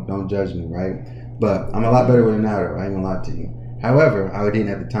don't judge me, right? But I'm a lot better with it now, though. I ain't gonna lie to you. However, I didn't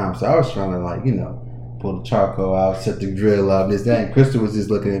at the time, so I was trying to, like, you know, pull the charcoal out, set the grill up, this, that, and Crystal was just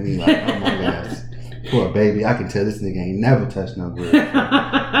looking at me like, oh my gosh, poor baby, I can tell this nigga ain't never touched no grill. You know what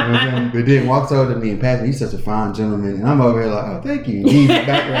I'm saying? But then walks over to me and passes me, he's such a fine gentleman, and I'm over here like, oh, thank you. He's in the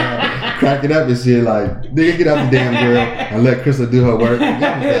background, cracking up and shit, like, nigga, get off the damn grill and let Crystal do her work.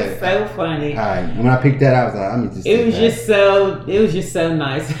 It's so funny. All right, and when I picked that, I was like, I'm just. It was just so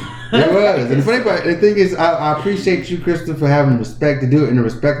nice. It was. And the funny part, the thing is, I appreciate you, Crystal, for having respect to do it in a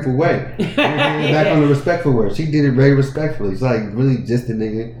respectful way. Back on the respectful word. She did it very respectfully. It's like really just a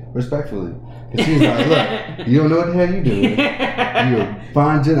nigga respectfully. And she was like, look, you don't know what the hell you doing. You're a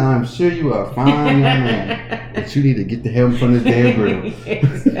fine gentleman. I'm sure you are a fine young man. But you need to get the hell from this damn grill.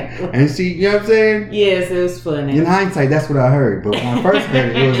 Exactly. And she, you know what I'm saying? Yes, it was funny. In hindsight, that's what I heard. But when I first heard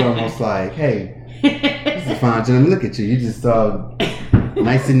it, it was almost like, hey, this is a fine gentleman. Look at you. You just saw...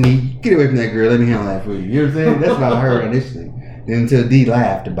 nice and neat. Get away from that girl. Let me handle that for you. You know what I'm saying? That's what I heard initially. Then until D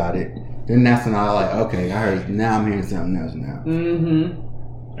laughed about it. Then that's when I was like, okay, I heard. Now I'm hearing something else now.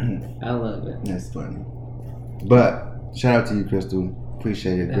 Mm-hmm. I love it. That's funny. But shout out to you, Crystal.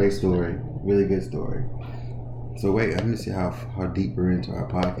 Appreciate it. Great story. Really good story. So wait, let me see how deep we're into our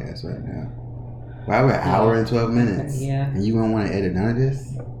podcast right now. Wow, we're an hour and 12 minutes. Yeah. And you don't want to edit none of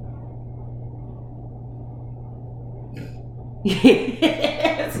this?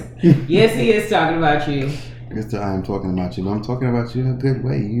 Yes, he is talking about you. I guess I am talking about you, but I'm talking about you in a good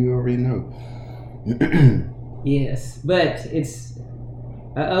way. You already know. Yes, but it's...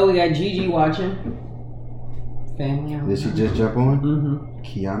 we got Gigi watching. Family Hour. Did she just jump on? Mm-hmm.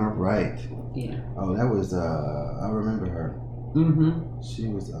 Kiana Wright. Yeah. Oh, that was, I remember her. Mm-hmm. She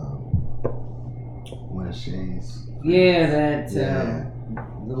was, one of Shay's. Yeah, that, the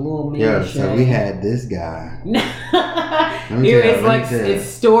little mini Yeah, Shay. so we had this guy. It's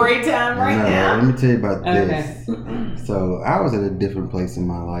story time now. Let me tell you about this. So I was at a different place in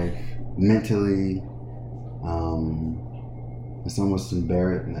my life, mentally. It's almost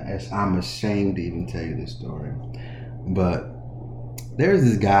embarrassing. I'm ashamed to even tell you this story. But there was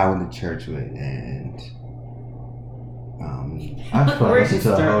this guy I went to church with, and I should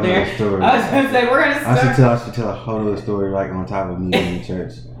tell a whole other story. I was going to say, we're going to start. I should tell a whole other story right on top of me in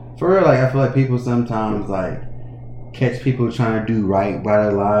church. For real, like, I feel like people sometimes, like, catch people trying to do right by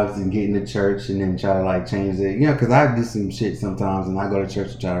their lives and get into church and then try to, like, change it. You know, because I do some shit sometimes and I go to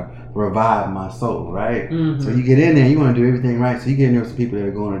church to try to revive my soul, right? Mm-hmm. So you get in there, you want to do everything right. So you get in there with some people that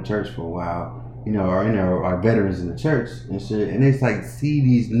are going to church for a while, you know, or in there are veterans in the church and shit. And they, like, see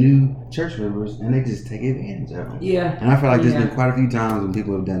these new church members and they just take advantage of them. Yeah. And I feel like there's been quite a few times when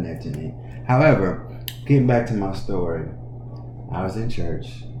people have done that to me. However, getting back to my story, I was in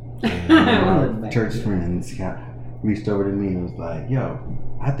church. And my church friends reached over to me and was like, yo,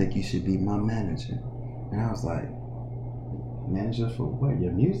 I think you should be my manager. And I was like, manager for what?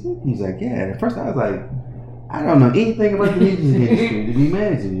 Your music? He's like, yeah. And at first I was like, I don't know anything about the music industry to be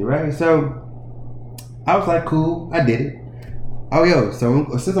managing you, right? So I was like, cool, I did it. Oh, yo, so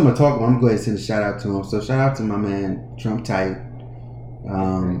since I'm going to talk, I'm going to go ahead and send a shout out to him. So shout out to my man, Trump Tight.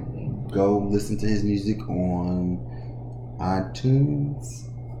 Go listen to his music on iTunes,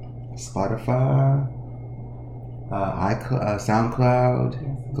 Spotify,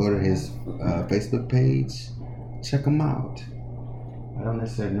 SoundCloud. Go to his Facebook page. Check him out. I don't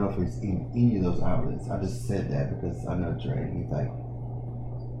necessarily know if it's in any of those outlets. I just said that because I know Dre. He's like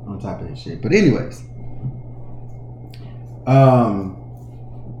on top of his shit. But anyways,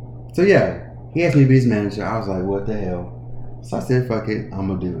 so yeah, he asked me to be his manager. I was like, what the hell? So I said, fuck it, I'm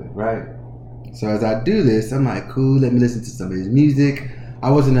gonna do it, right? So as I do this, I'm like, cool, let me listen to some of his music.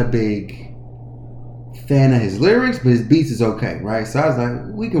 I wasn't a big fan of his lyrics, but his beats is okay, right? So I was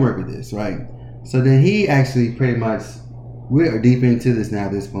like, we can work with this, right? So then he actually pretty much, we are deep into this now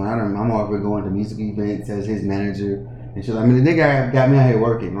at this point. I'm over going to music events as his manager and shit. I mean, the nigga got me out here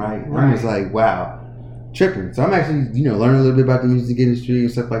working, right? I'm just like, wow, tripping. So I'm actually, learning a little bit about the music industry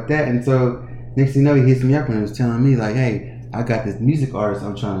and stuff like that. And so next thing you know, he hits me up and he was telling me like, hey, I got this music artist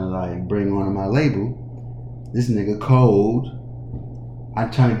I'm trying to like bring onto my label. This nigga cold. I'm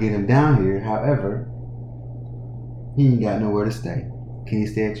trying to get him down here. However, he ain't got nowhere to stay. Can he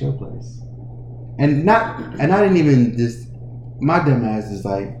stay at your place? And I didn't even just, my dumb ass is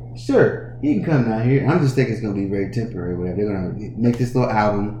like, sure, he can come down here. I'm just thinking it's gonna be very temporary, whatever. They're gonna make this little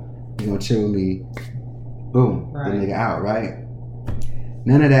album. He's gonna chill with me. Boom, the nigga out, right?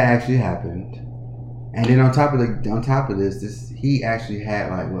 None of that actually happened. And then on top of this, he actually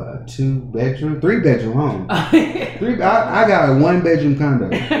had like what, a 3-bedroom home. I got a 1-bedroom condo.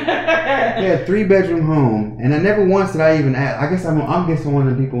 He had a 3-bedroom home, and I never once did I even ask. I guess I'm guessing one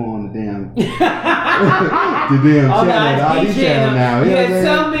of the people on the damn the damn channel, the ID channel now. You had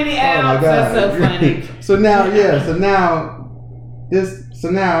so many apps. That's so funny. So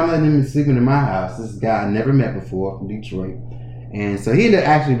now I'm letting him sleep in my house. This guy I never met before from Detroit, and so he ended up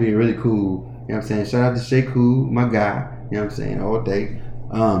actually being really cool. You know what I'm saying? Shout out to Shay Cool, my guy. You know what I'm saying? All day.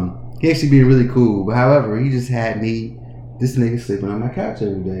 He actually being really cool. But however, he just had me, this nigga sleeping on my couch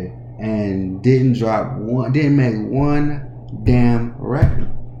every day. And didn't make one damn record.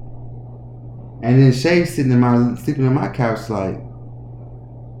 And then Shay sleeping on my couch like,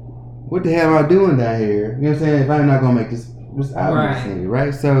 what the hell am I doing down here? You know what I'm saying? If I'm not going to make this album,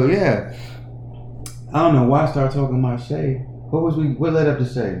 right? So yeah. I don't know why I started talking about Shay. What led up to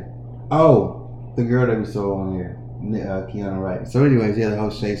Shay? Oh, the girl that we saw on here, Kiana Wright. So anyways, yeah, the whole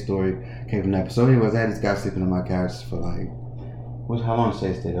Shay story came from that. So anyways, I had this guy sleeping on my couch for like, how long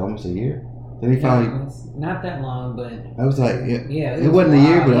Shay stayed? Almost a year. Then he finally, it was not that long, but it was like, it wasn't a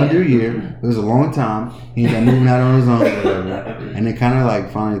year, but under a year. It was a long time. He ended up moving out on his own, whatever. And then kind of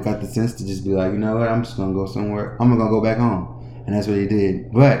like finally got the sense to just be like, you know what, I'm just gonna go somewhere. I'm gonna go back home. And that's what he did.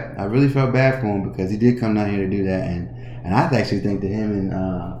 But I really felt bad for him because he did come down here to do that, and I actually think that him and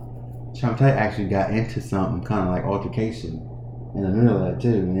Chum Tight actually got into something kind of like altercation in the middle of that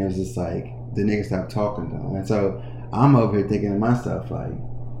too, and it was just like the nigga stopped talking to him, and so I'm over here thinking to myself like,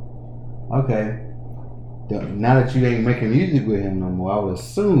 okay, now that you ain't making music with him no more, I would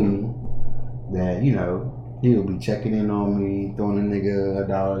assume that he'll be checking in on me, throwing a nigga $1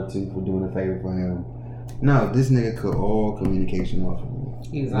 or $2 for doing a favor for him. No, this nigga cut all communication off of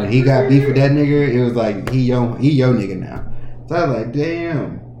me. When he got beef with that nigga, it was like he yo nigga now. So I was like,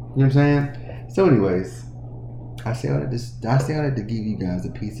 damn. You know what I'm saying? So anyways, I say all that to give you guys a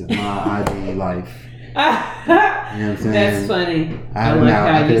piece of my ID life. You know what I'm saying? That's funny. I like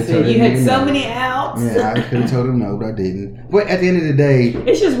how you said you had so many outs. Yeah, I could have told him no, but I didn't. But at the end of the day,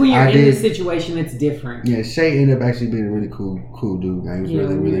 it's just when you're in this situation, it's different. Yeah, Shay ended up actually being a really cool dude. Man. He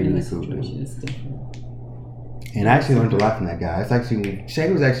was really cool dude. It's different. And I actually learned a lot from that guy.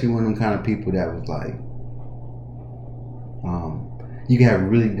 Shay was actually one of them kind of people that was like, you can have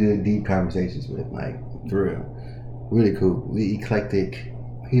really good, deep conversations with, like, for real. Really cool. Really eclectic.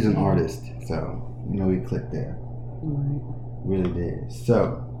 He's an artist, so, we clicked there. Right. Really did.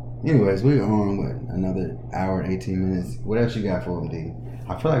 So, anyways, we're on, another hour and 18 minutes. What else you got for him, D?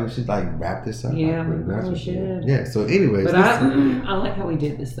 I feel like we should, wrap this up. Yeah, we should. Yeah, so anyways. But I like how we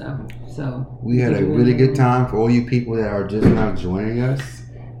did this, though. So we had a really good time. For all you people that are just now joining us,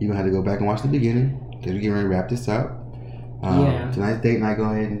 you're going to have to go back and watch the beginning, because we're getting ready to wrap this up. Tonight's date night, go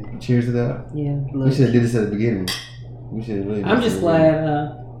ahead and cheers it up. Yeah. We should have did this at the beginning. We should have really. I'm just glad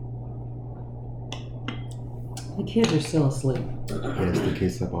the kids are still asleep. Yes, the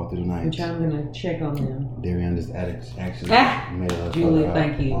kids slept all through the night. Which I'm gonna check on them. Darian just actually made a Julie,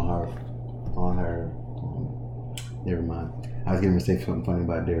 thank you. On her. Never mind. I was going to say something funny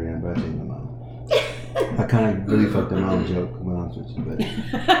about Darian, but I changed my mind. I kind of really fucked up my own joke, to be honest with you, but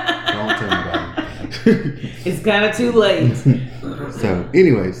don't tell anybody. It's kind of too late. So,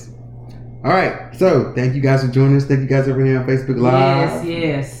 anyways. All right. So, thank you guys for joining us. Thank you guys over here on Facebook Live.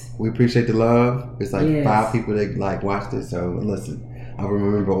 Yes. We appreciate the love. It's like Yes. 5 people that like watched it. So listen, I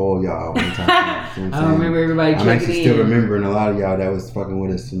remember all y'all one time. You know what I'm I remember everybody I'm checking actually in. still remembering a lot of y'all that was fucking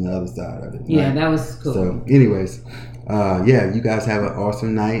with us from the other side of it. Yeah, Like, that was cool. So, anyways, yeah, you guys have an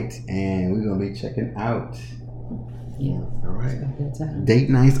awesome night, and we're gonna be checking out. Yeah. All right. It's about that time. Date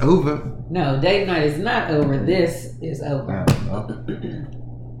night's over. No, date night is not over. This is over. Do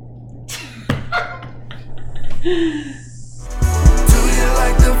you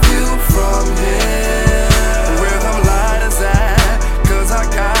like the view from